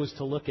objective was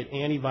to look at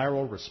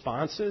antiviral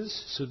responses.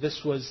 So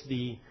this was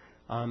the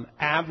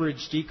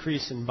average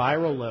decrease in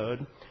viral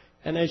load.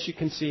 And as you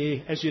can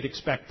see, as you'd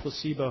expect,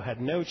 placebo had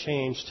no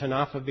change.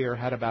 Tenofovir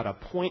had about a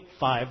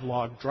 0.5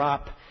 log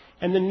drop,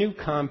 and the new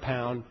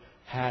compound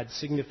had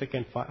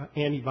significant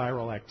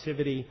antiviral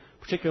activity,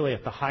 particularly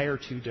at the higher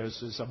 2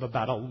 doses of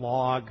about a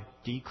log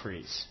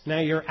decrease. Now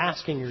you're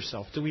asking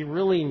yourself, do we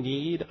really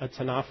need a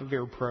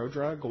tenofovir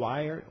prodrug?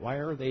 Why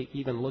are they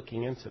even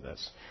looking into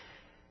this?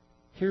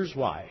 Here's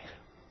why.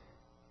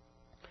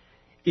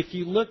 If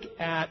you look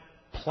at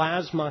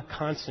plasma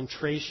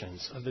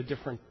concentrations of the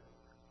different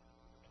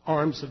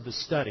arms of the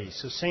study,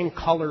 so same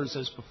colors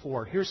as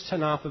before, here's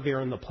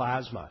tenofovir in the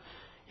plasma.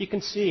 You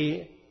can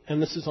see,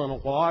 and this is on a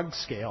log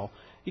scale,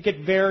 you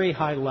get very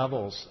high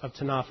levels of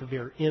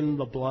tenofovir in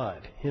the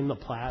blood, in the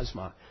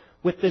plasma.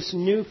 With this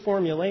new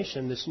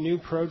formulation, this new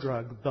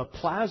prodrug, the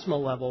plasma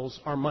levels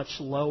are much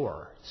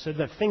lower. So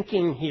the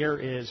thinking here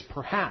is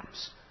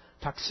perhaps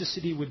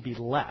toxicity would be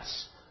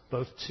less,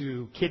 both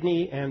to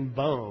kidney and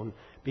bone,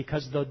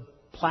 because the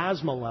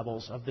plasma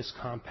levels of this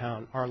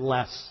compound are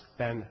less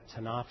than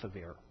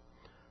tenofovir.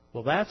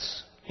 Well,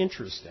 that's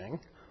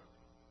interesting.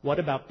 What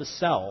about the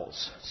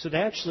cells? So they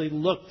actually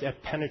looked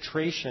at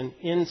penetration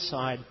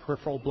inside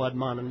peripheral blood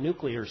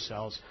mononuclear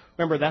cells.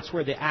 Remember, that's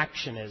where the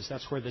action is.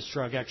 That's where this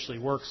drug actually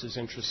works, is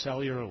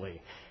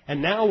intracellularly.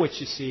 And now what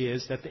you see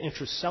is that the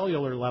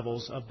intracellular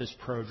levels of this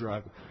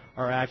prodrug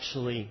are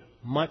actually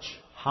much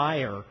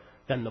higher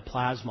than the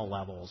plasma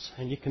levels.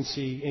 And you can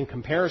see, in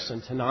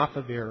comparison,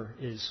 tenofovir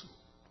is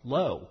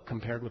low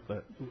compared with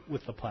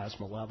the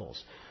plasma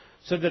levels.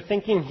 So the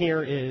thinking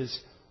here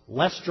is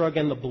less drug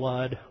in the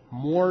blood,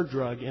 more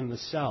drug in the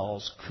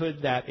cells.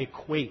 Could that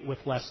equate with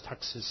less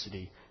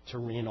toxicity to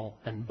renal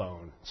and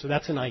bone? So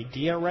that's an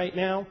idea right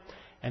now,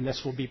 and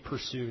this will be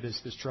pursued as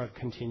this drug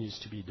continues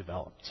to be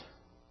developed.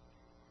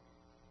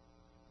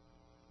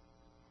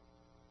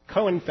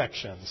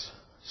 Co-infections.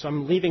 So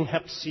I'm leaving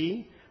Hep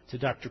C to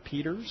Dr.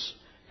 Peters,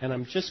 and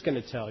I'm just going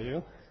to tell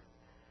you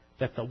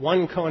that the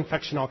one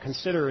co-infection I'll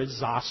consider is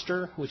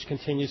zoster, which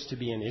continues to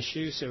be an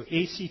issue. So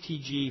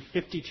ACTG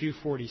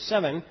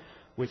 5247,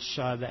 which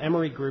the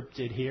Emory group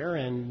did here,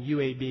 and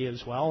UAB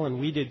as well, and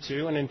we did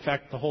too, and in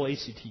fact the whole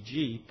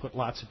ACTG put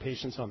lots of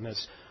patients on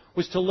this,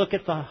 was to look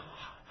at the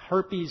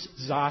herpes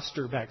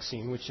zoster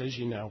vaccine, which, as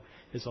you know,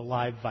 is a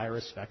live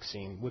virus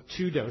vaccine with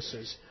 2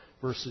 doses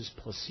versus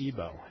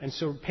placebo. And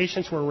so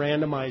patients were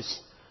randomized.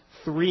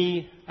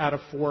 3 out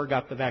of 4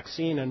 got the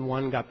vaccine and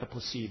 1 got the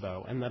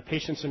placebo. And the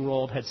patients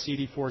enrolled had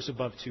CD4s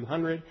above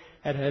 200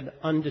 and had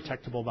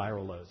undetectable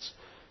viral loads.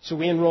 So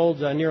we enrolled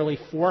nearly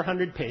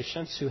 400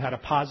 patients who had a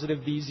positive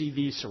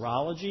VZV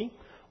serology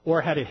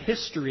or had a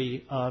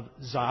history of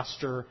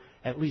zoster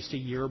at least a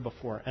year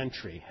before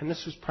entry. And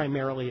this was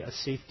primarily a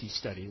safety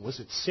study. Was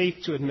it safe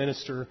to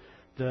administer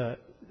the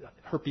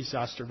herpes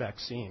zoster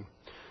vaccine?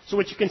 So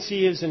what you can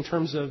see is, in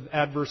terms of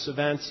adverse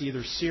events,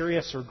 either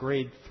serious or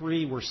grade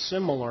 3 were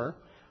similar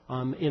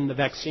in the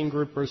vaccine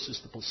group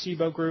versus the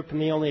placebo group, and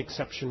the only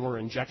exception were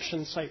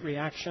injection site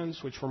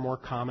reactions, which were more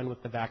common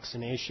with the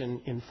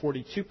vaccination in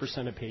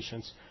 42% of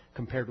patients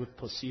compared with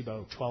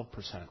placebo,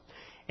 12%.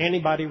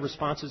 Antibody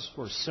responses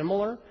were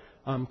similar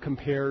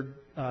compared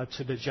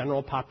to the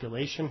general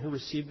population who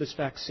received this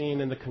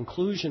vaccine, and the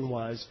conclusion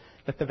was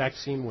that the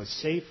vaccine was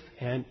safe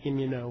and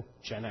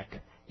immunogenic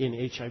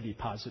in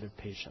HIV-positive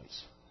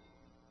patients.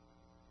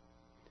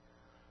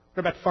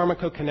 What about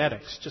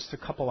pharmacokinetics? Just a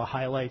couple of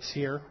highlights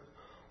here.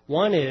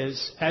 One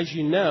is, as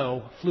you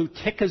know,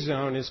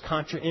 fluticasone is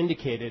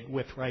contraindicated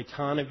with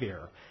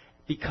ritonavir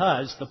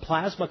because the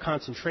plasma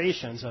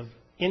concentrations of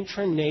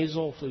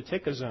intranasal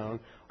fluticasone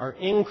are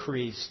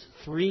increased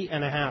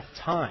 3.5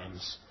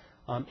 times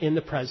in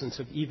the presence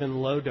of even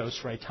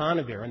low-dose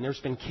ritonavir. And there's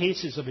been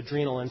cases of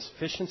adrenal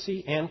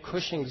insufficiency and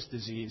Cushing's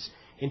disease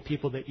in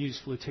people that use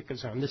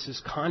fluticasone. This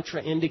is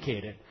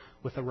contraindicated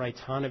with a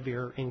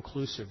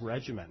ritonavir-inclusive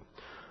regimen.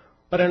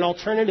 But an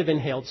alternative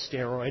inhaled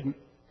steroid,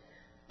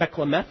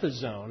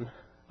 beclomethasone,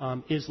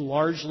 is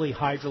largely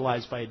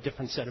hydrolyzed by a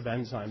different set of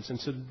enzymes. And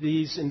so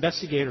these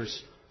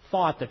investigators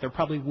thought that there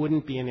probably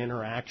wouldn't be an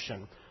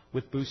interaction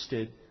with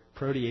boosted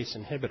protease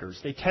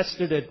inhibitors. They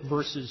tested it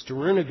versus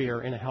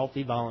darunavir in a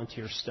healthy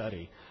volunteer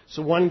study.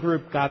 So one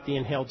group got the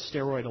inhaled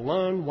steroid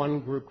alone, one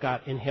group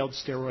got inhaled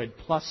steroid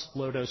plus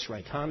low-dose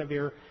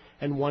ritonavir,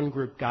 and one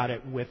group got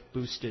it with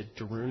boosted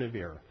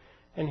darunavir.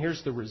 And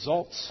here's the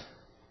results.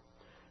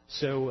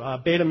 So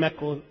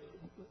beta-meclizone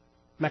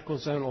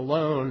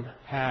alone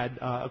had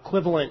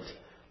equivalent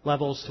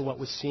levels to what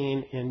was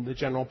seen in the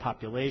general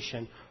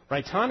population.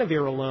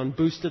 Ritonavir alone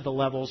boosted the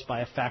levels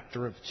by a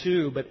factor of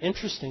 2, but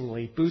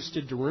interestingly,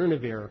 boosted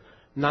darunavir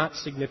not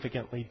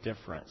significantly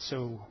different.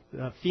 So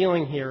the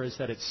feeling here is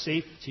that it's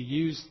safe to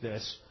use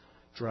this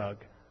drug,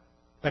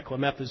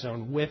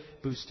 beclomethasone, with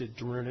boosted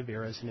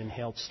darunavir as an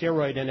inhaled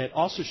steroid, and it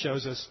also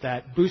shows us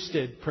that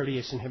boosted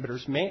protease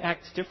inhibitors may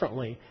act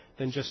differently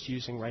than just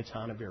using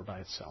ritonavir by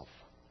itself.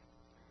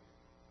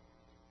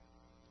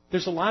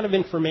 There's a lot of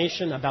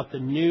information about the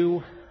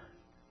new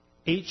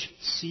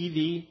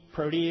HCV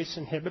protease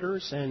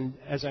inhibitors, and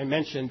as I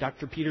mentioned,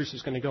 Dr. Peters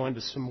is going to go into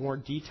some more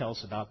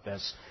details about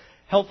this.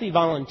 Healthy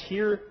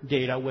volunteer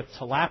data with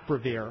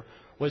telaprevir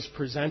was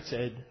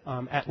presented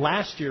at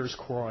last year's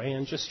CROI,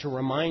 and just to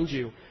remind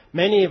you,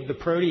 many of the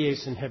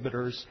protease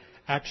inhibitors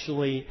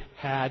actually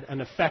had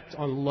an effect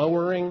on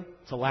lowering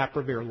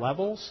telaprevir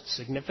levels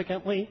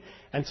significantly,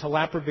 and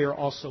telaprevir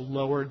also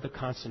lowered the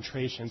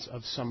concentrations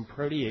of some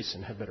protease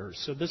inhibitors.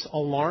 So this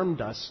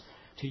alarmed us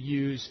to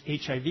use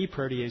HIV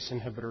protease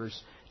inhibitors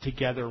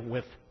together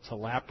with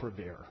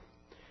telaprevir.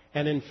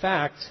 And in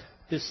fact,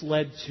 this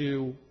led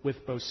to,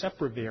 with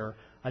boceprevir,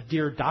 a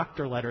Dear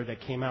Doctor letter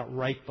that came out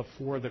right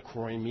before the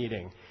CROI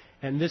meeting.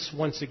 And this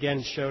once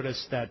again showed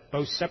us that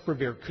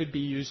boceprevir could be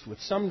used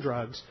with some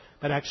drugs,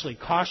 but actually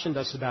cautioned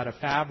us about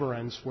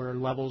efavirenz, where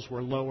levels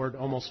were lowered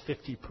almost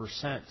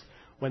 50%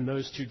 when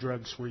those two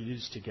drugs were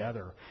used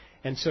together.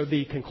 And so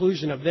the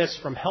conclusion of this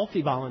from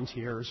healthy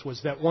volunteers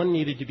was that one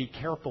needed to be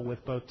careful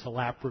with both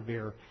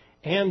telaprevir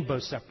and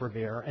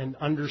boceprevir and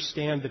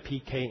understand the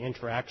PK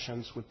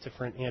interactions with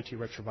different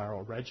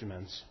antiretroviral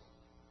regimens.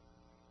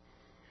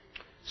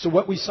 So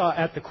what we saw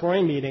at the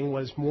CROI meeting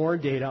was more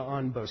data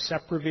on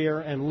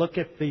boceprevir, and look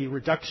at the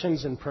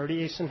reductions in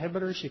protease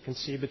inhibitors. You can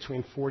see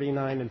between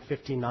 49 and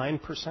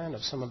 59%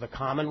 of some of the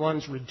common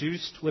ones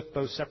reduced with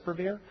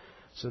boceprevir.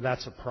 So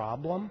that's a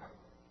problem.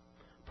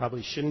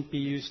 Probably shouldn't be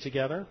used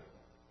together.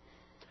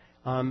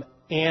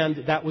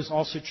 And that was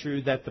also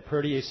true that the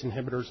protease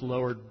inhibitors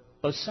lowered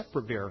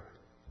boceprevir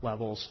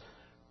levels,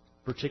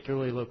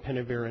 particularly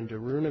lopinavir and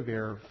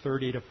darunavir,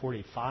 30 to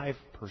 45%.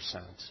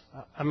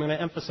 I'm going to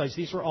emphasize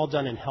these were all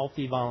done in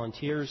healthy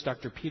volunteers.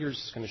 Dr. Peters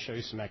is going to show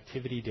you some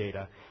activity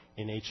data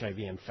in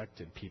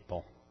HIV-infected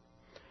people.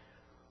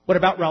 What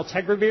about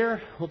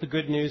raltegravir? Well, the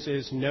good news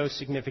is no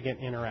significant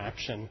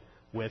interaction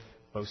with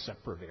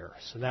boceprevir.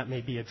 So that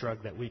may be a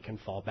drug that we can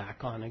fall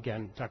back on.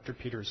 Again, Dr.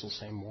 Peters will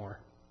say more.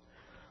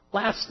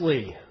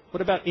 Lastly,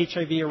 what about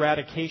HIV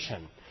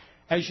eradication?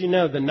 As you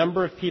know, the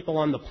number of people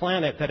on the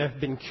planet that have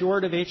been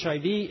cured of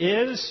HIV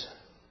is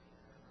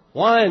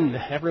 1.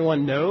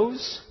 Everyone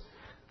knows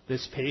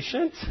this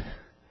patient.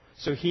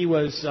 So he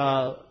was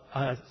a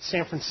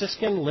San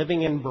Franciscan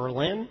living in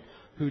Berlin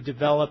who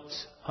developed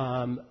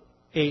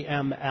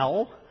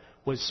AML,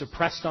 was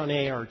suppressed on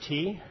ART,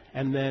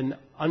 and then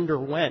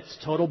underwent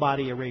total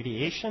body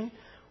irradiation,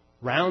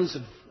 rounds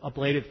of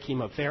ablative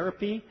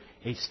chemotherapy,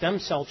 a stem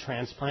cell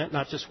transplant,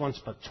 not just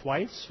once but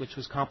twice, which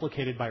was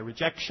complicated by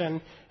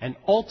rejection, and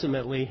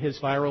ultimately his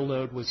viral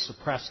load was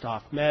suppressed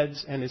off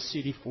meds and his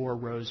CD4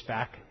 rose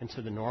back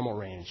into the normal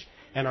range.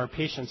 And our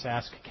patients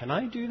ask, can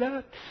I do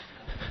that?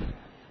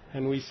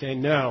 And we say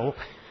no.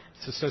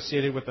 It's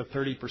associated with a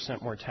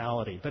 30%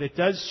 mortality. But it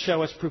does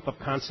show us proof of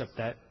concept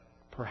that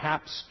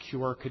perhaps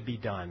cure could be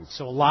done.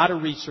 So a lot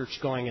of research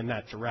going in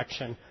that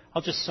direction.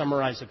 I'll just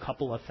summarize a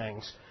couple of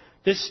things.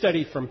 This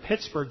study from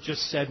Pittsburgh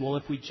just said, well,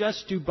 if we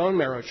just do bone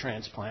marrow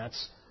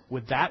transplants,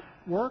 would that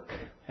work?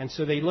 And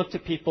so they looked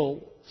at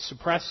people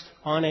suppressed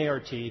on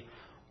ART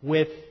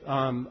with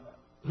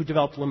who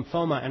developed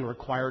lymphoma and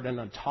required an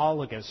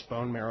autologous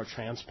bone marrow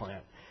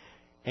transplant.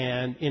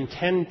 And in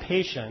 10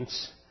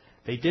 patients,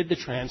 they did the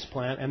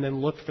transplant and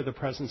then looked for the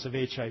presence of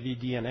HIV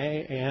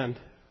DNA, and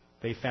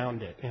they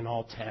found it in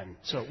all 10.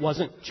 So it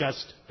wasn't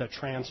just the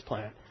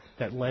transplant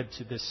that led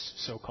to this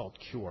so-called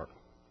cure.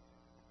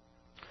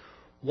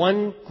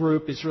 One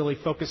group is really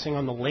focusing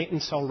on the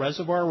latent cell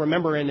reservoir.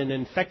 Remember, in an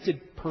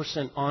infected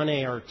person on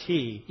ART,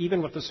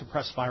 even with a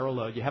suppressed viral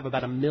load, you have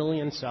about 1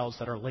 million cells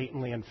that are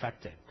latently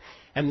infected.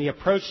 And the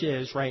approach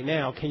is, right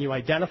now, can you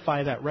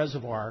identify that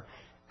reservoir,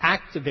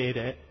 activate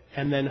it,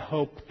 and then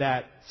hope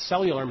that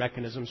cellular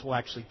mechanisms will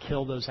actually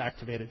kill those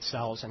activated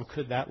cells, and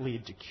could that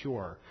lead to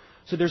cure?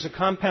 So there's a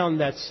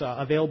compound that's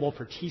available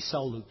for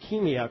T-cell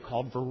leukemia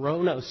called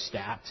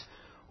Veronostat,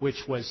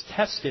 which was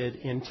tested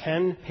in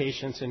 10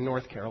 patients in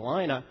North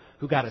Carolina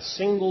who got a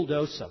single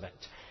dose of it.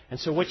 And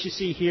so what you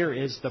see here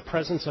is the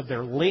presence of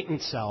their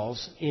latent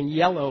cells in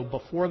yellow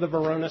before the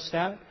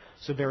Veronostat,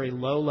 so very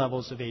low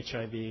levels of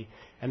HIV,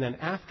 and then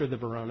after the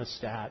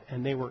Veronostat,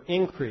 and they were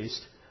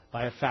increased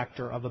by a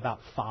factor of about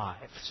 5.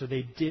 So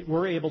they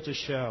were able to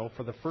show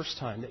for the first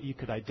time that you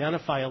could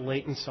identify a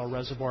latent cell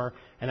reservoir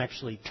and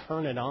actually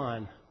turn it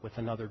on with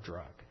another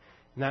drug.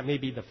 And that may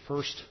be the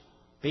first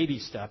baby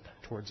step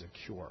towards a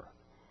cure.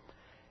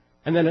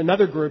 And then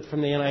another group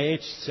from the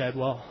NIH said,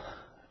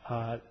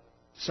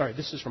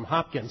 this is from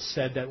Hopkins,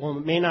 said that, well,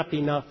 it may not be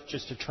enough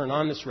just to turn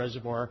on this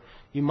reservoir.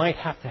 You might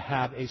have to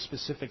have a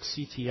specific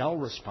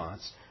CTL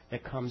response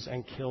that comes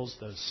and kills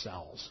those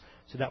cells.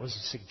 So that was a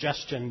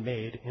suggestion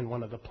made in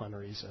one of the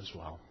plenaries as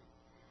well.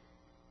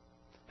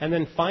 And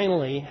then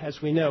finally,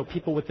 as we know,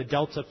 people with the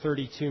Delta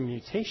 32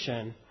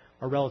 mutation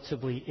are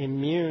relatively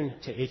immune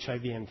to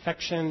HIV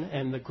infection,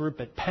 and the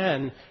group at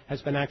Penn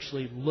has been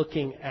actually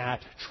looking at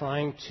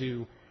trying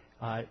to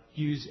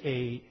use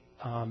a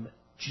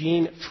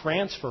gene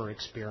transfer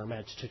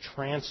experiment to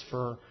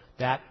transfer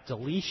that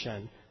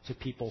deletion to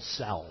people's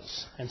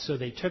cells. And so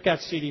they took out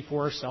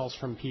CD4 cells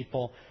from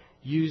people,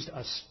 used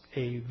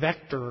a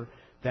vector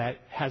that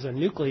has a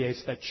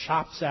nuclease that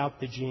chops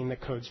out the gene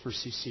that codes for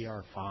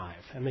CCR5.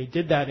 And they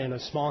did that in a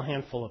small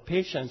handful of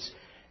patients,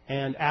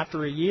 and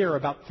after a year,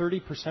 about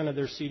 30% of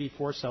their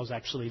CD4 cells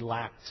actually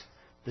lacked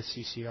the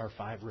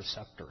CCR5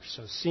 receptor.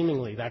 So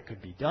seemingly that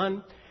could be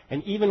done.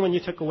 And even when you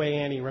took away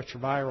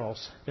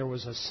antiretrovirals, there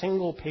was a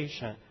single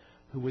patient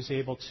who was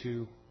able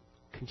to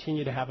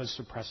continue to have a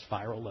suppressed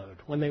viral load.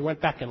 When they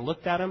went back and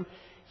looked at him,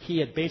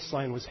 he at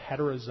baseline was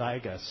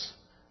heterozygous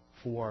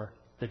for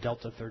the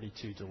Delta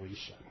 32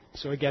 deletion.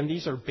 So again,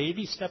 these are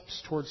baby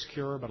steps towards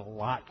cure, but a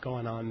lot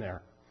going on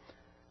there.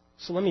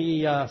 So let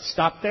me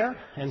stop there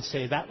and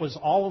say that was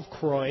all of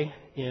CROI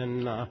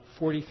in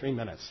 43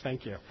 minutes.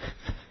 Thank you.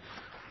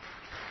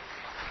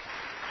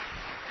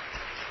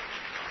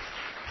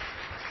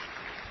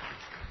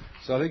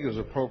 So I think it was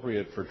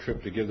appropriate for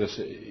Trip to give this.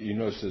 You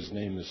notice his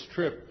name is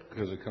Trip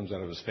because it comes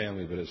out of his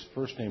family, but his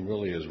first name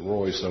really is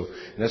Roy. So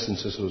in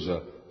essence, this was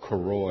a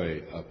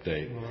CROI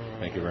update.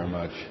 Thank you very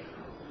much.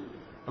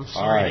 I'm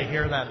sorry to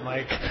hear that,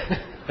 Mike.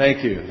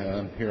 Thank you.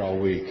 I'm here all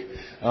week.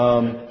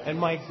 And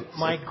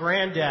my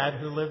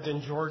granddad, who lived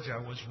in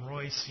Georgia, was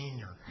Roy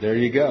Sr. There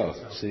you go.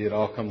 See, it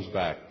all comes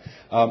back.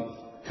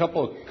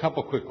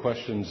 Couple quick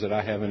questions that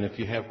I have, and if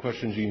you have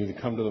questions, you can either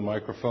come to the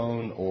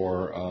microphone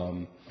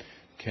or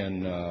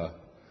can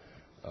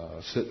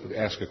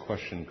ask a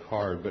question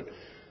card. But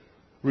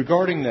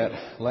regarding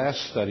that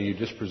last study you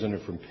just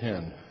presented from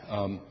Penn,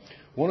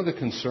 one of the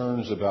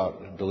concerns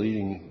about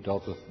deleting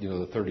Delta,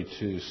 the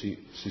 32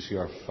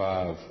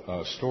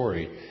 CCR5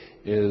 story,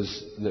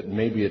 is that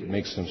maybe it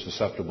makes them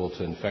susceptible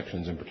to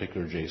infections, in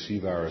particular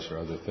JC virus or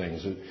other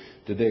things.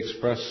 Did they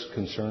express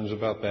concerns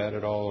about that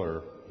at all,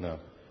 or no?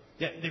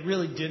 Yeah, they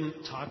really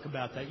didn't talk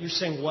about that. You're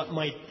saying what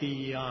might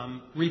the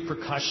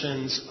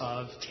repercussions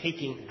of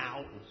taking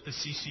out the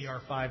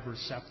CCR5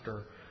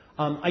 receptor.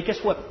 I guess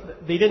what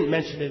they didn't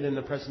mention it in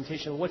the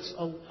presentation. What's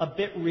a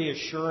bit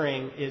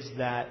reassuring is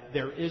that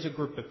there is a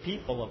group of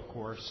people, of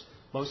course,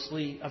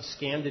 mostly of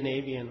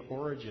Scandinavian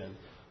origin,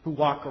 who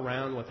walk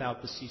around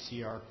without the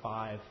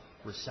CCR5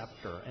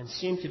 receptor and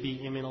seem to be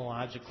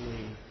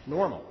immunologically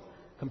normal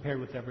compared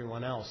with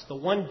everyone else. The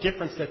one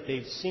difference that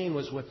they've seen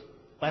was with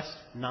West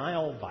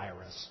Nile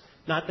virus.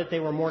 Not that they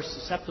were more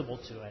susceptible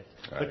to it,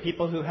 but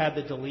people who had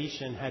the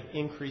deletion had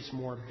increased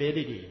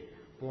morbidity,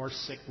 more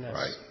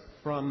sickness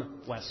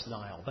from West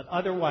Nile. But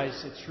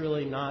otherwise, it's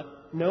really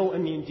no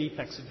immune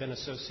defects have been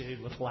associated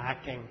with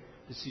lacking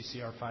the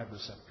CCR5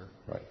 receptor.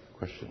 Right.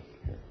 Question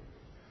here.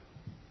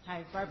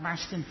 Hi, Barb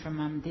Marston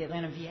from the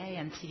Atlanta VA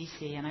and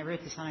CDC, and I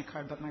wrote this on a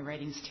card, but my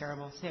writing's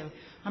terrible. So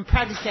I'm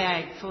proud to say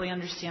I fully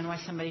understand why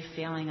somebody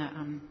failing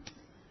a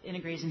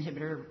integrase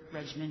inhibitor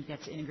regimen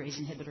gets integrase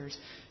inhibitors.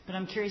 But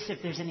I'm curious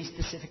if there's any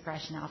specific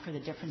rationale for the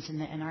difference in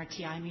the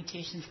NRTI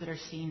mutations that are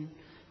seen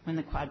when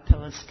the quad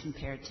pill is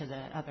compared to the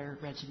other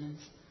regimens.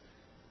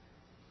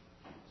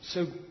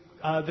 So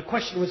the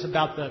question was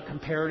about the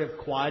comparative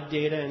quad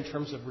data in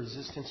terms of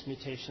resistance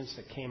mutations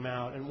that came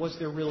out, and was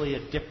there really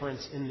a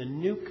difference in the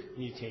nuke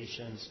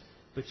mutations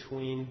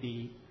between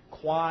the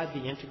quad, the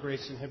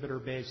integrase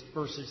inhibitor-based,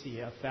 versus the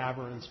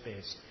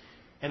efavirenz-based?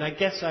 And I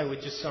guess I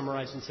would just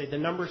summarize and say the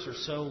numbers are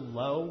so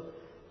low,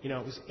 it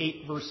was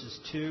 8 versus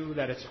 2,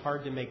 that it's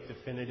hard to make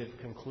definitive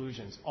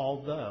conclusions,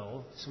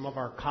 although some of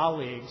our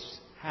colleagues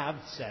have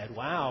said,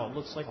 wow, it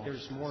looks like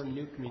there's more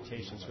nuke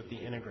mutations with the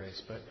integrase.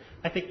 But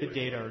I think the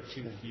data are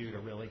too few to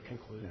really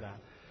conclude that.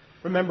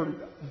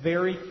 Remember,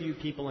 very few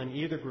people in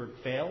either group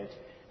failed,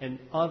 and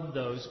of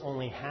those,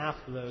 only half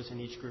of those in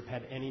each group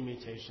had any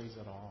mutations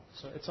at all.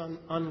 So it's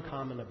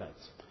uncommon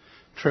events.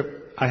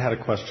 Trip, I had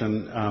a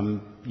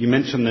question. You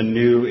mentioned the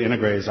new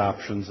integrase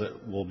options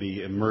that will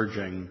be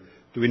emerging.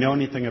 Do we know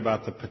anything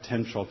about the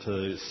potential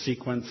to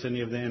sequence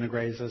any of the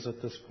integrases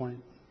at this point?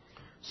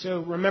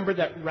 So remember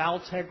that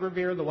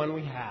raltegravir, the one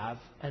we have,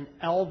 and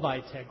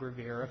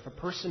elvitegravir, if a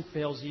person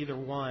fails either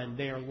one,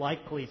 they are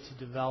likely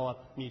to develop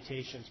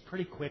mutations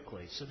pretty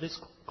quickly. So this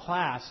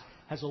class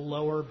has a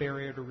lower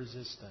barrier to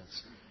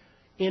resistance.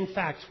 In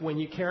fact, when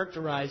you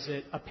characterize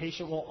it, a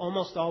patient will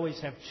almost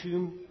always have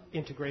 2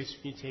 integrase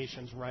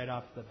mutations right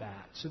off the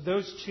bat. So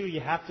those 2 you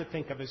have to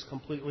think of as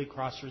completely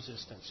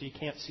cross-resistant, so you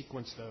can't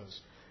sequence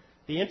those.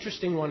 The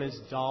interesting one is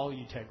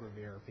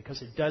dolutegravir,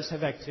 because it does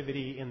have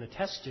activity in the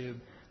test tube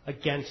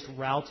against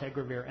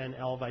raltegravir and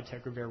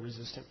elvitegravir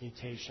resistant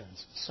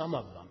mutations, some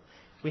of them.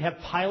 We have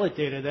pilot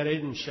data that I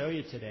didn't show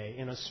you today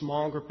in a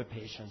small group of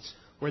patients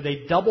where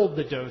they doubled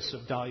the dose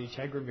of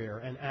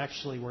dolutegravir and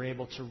actually were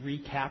able to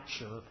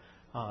recapture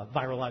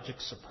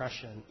virologic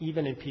suppression,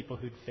 even in people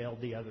who'd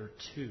failed the other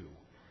 2.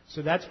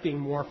 So that's being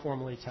more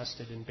formally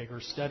tested in bigger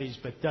studies,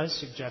 but does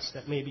suggest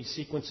that maybe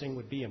sequencing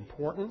would be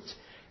important,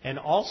 and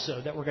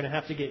also that we're going to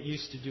have to get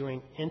used to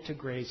doing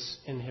integrase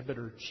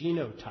inhibitor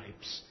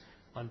genotypes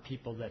on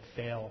people that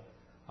fail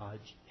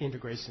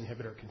integrase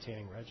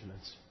inhibitor-containing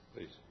regimens.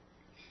 Please.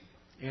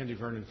 Andy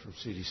Vernon from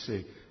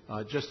CDC.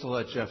 Just to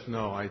let Jeff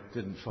know, I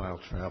didn't file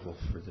travel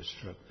for this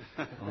trip.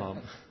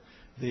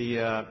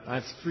 I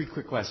have 3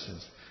 quick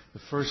questions. The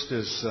first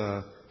is,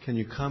 can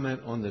you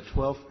comment on the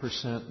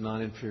 12%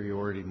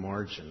 non-inferiority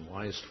margin?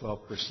 Why is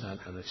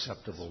 12% an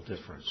acceptable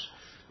difference?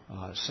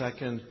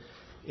 Second,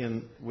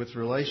 with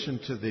relation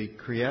to the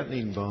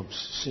creatinine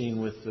bumps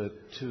seen with the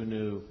 2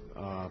 new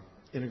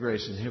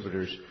integrase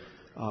inhibitors,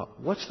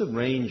 What's the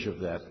range of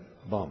that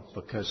bump?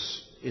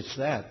 Because it's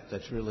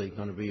that's really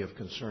going to be of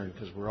concern,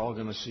 because we're all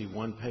going to see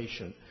one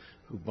patient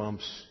who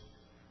bumps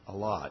a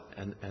lot,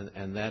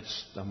 and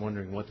that's, I'm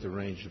wondering what the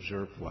range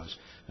observed was.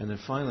 And then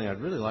finally,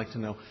 I'd really like to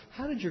know,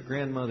 how did your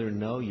grandmother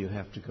know you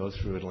have to go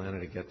through Atlanta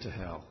to get to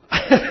hell?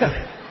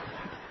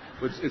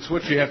 It's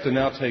what you have to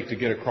now take to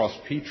get across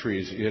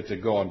Petries. You have to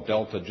go on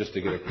Delta just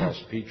to get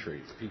across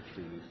Petrie.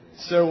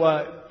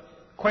 So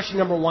question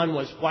number one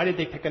was, why did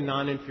they pick a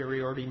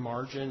non-inferiority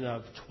margin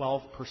of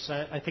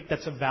 12%? I think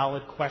that's a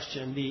valid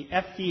question. The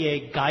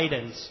FDA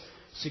guidance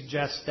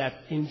suggests that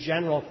in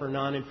general for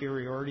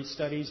non-inferiority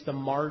studies, the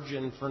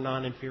margin for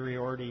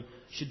non-inferiority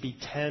should be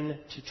 10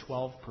 to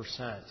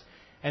 12%.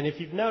 And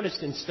if you've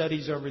noticed in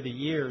studies over the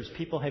years,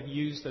 people have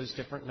used those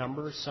different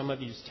numbers. Some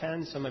have used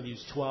 10, some have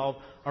used 12.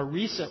 A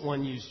recent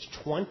one used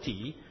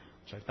 20,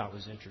 which I thought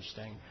was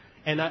interesting.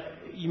 And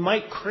you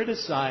might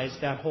criticize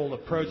that whole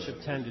approach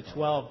of 10 to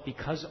 12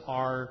 because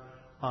our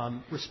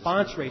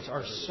response rates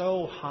are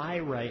so high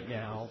right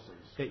now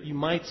that you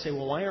might say,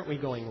 well, why aren't we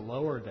going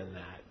lower than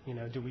that? You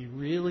know,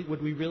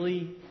 would we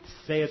really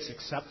say it's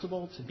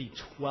acceptable to be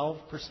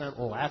 12%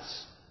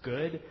 less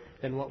good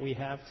than what we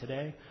have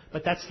today?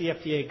 But that's the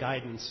FDA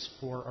guidance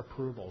for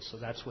approval, so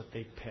that's what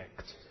they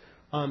picked.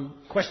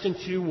 Question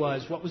two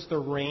was, what was the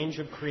range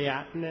of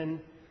creatinine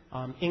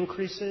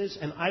increases?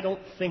 And I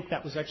don't think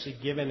that was actually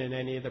given in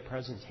any of the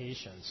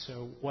presentations.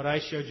 So what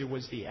I showed you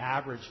was the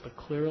average, but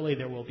clearly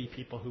there will be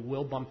people who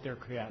will bump their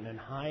creatinine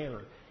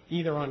higher,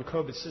 either on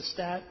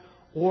cobicistat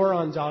or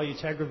on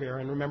dolutegravir.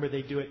 And remember,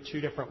 they do it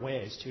two different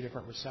ways, two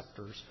different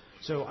receptors.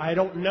 So I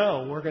don't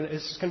know.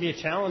 This is going to be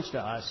a challenge to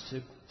us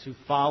to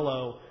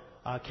follow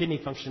kidney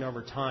function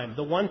over time.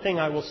 The one thing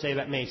I will say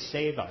that may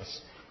save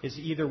us is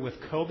either with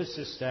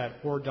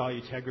cobicistat or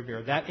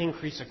dolutegravir, that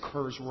increase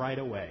occurs right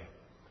away.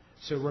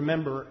 So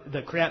remember,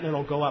 the creatinine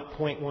will go up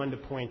 0.1 to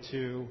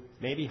 0.2,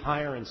 maybe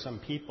higher in some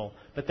people,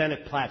 but then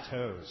it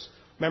plateaus.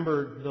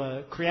 Remember,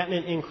 the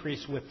creatinine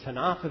increase with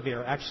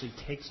tenofovir actually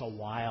takes a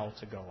while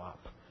to go up.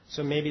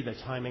 So maybe the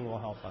timing will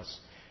help us.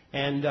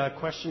 And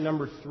question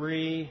number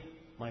three,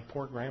 my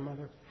poor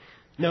grandmother.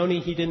 Noni,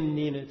 he didn't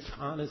need it,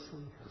 honestly.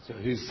 So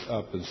he's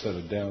up instead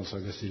of down, so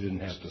I guess he didn't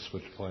have to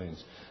switch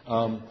planes.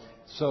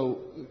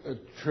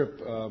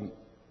 Trip,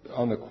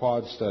 on the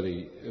quad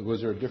study,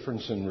 was there a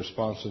difference in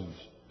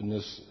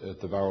responsiveness at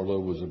the viral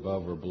load was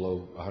above or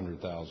below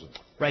 100,000?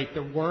 Right,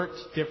 there weren't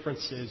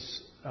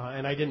differences,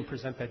 and I didn't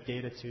present that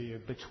data to you,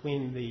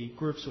 between the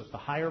groups with the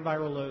higher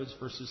viral loads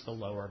versus the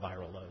lower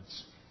viral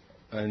loads.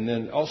 And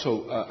then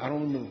also, I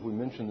don't remember if we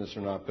mentioned this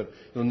or not, but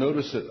you'll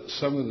notice that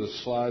some of the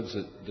slides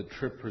that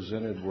Trip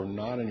presented were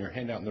not in your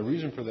handout. And the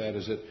reason for that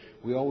is that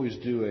we always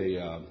do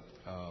a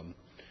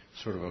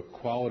sort of a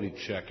quality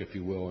check, if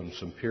you will, and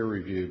some peer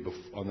review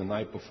on the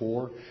night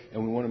before,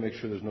 and we want to make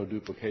sure there's no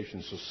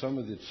duplication. So some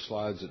of the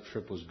slides that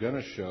Trip was going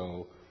to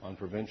show on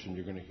prevention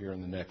you're going to hear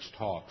in the next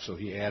talk. So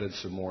he added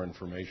some more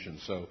information.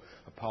 So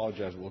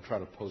apologize. We'll try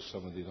to post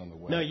some of these on the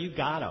web. No, you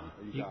got them.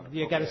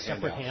 You got a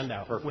separate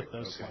handout with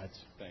those slides.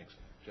 Thanks.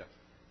 Jeff.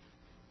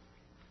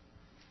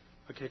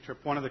 Okay, Trip,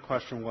 one of the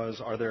questions was,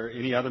 are there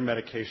any other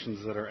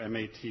medications that are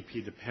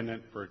MATP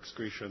dependent for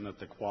excretion that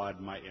the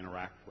quad might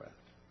interact with?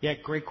 Yeah,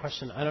 great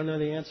question. I don't know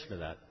the answer to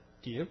that.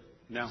 Do you?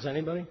 No. Does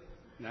anybody?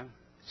 No.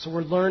 So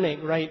we're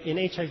learning, right? In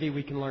HIV,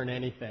 we can learn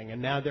anything,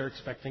 and now they're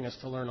expecting us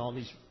to learn all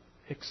these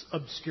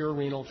obscure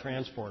renal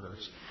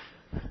transporters.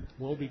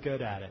 We'll be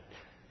good at it.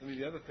 I mean,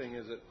 the other thing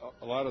is that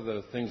a lot of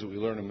the things that we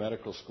learn in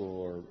medical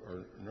school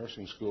or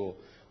nursing school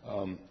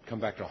come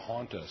back to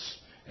haunt us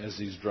as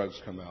these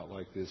drugs come out,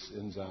 like this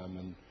enzyme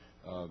and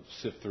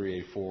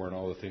CYP3A4 and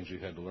all the things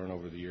we've had to learn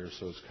over the years.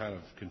 So it's kind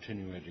of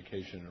continuing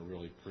education in a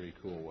really pretty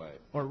cool way.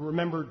 Or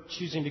remember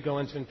choosing to go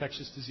into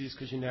infectious disease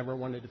because you never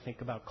wanted to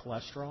think about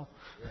cholesterol?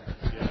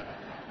 Yeah.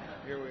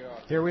 Here we are.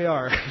 Here we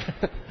are.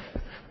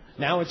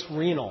 Now it's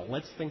renal.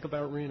 Let's think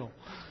about renal.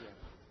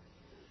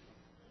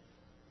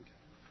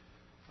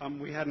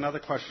 We had another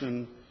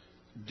question.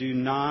 Do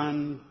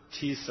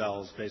non-T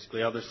cells,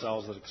 basically other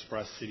cells that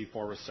express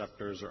CD4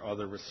 receptors or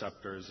other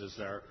receptors, is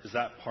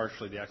that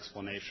partially the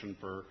explanation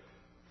for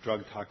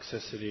drug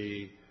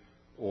toxicity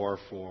or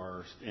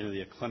for any of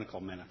the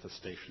clinical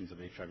manifestations of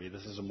HIV?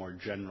 This is a more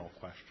general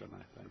question,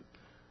 I think.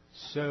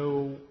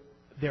 So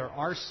there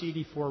are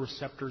CD4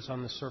 receptors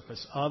on the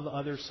surface of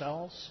other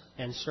cells,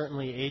 and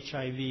certainly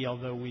HIV,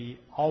 although we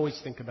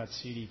always think about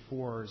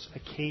CD4s,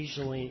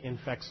 occasionally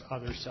infects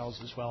other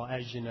cells as well,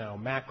 as you know.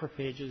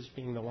 Macrophages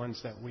being the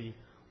ones that we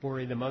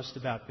worry the most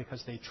about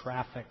because they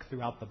traffic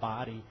throughout the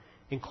body,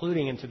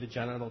 including into the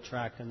genital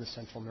tract and the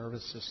central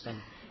nervous system.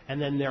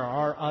 And then there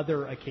are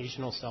other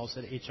occasional cells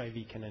that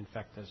HIV can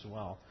infect as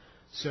well.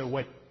 So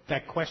what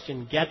that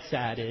question gets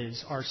at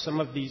is, are some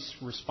of these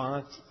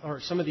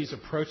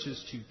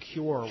approaches to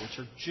cure, which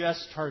are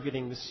just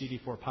targeting the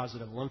CD4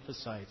 positive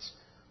lymphocytes,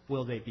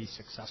 will they be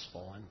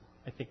successful? And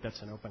I think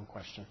that's an open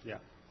question. Yeah.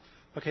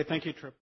 Okay, thank you, Trip.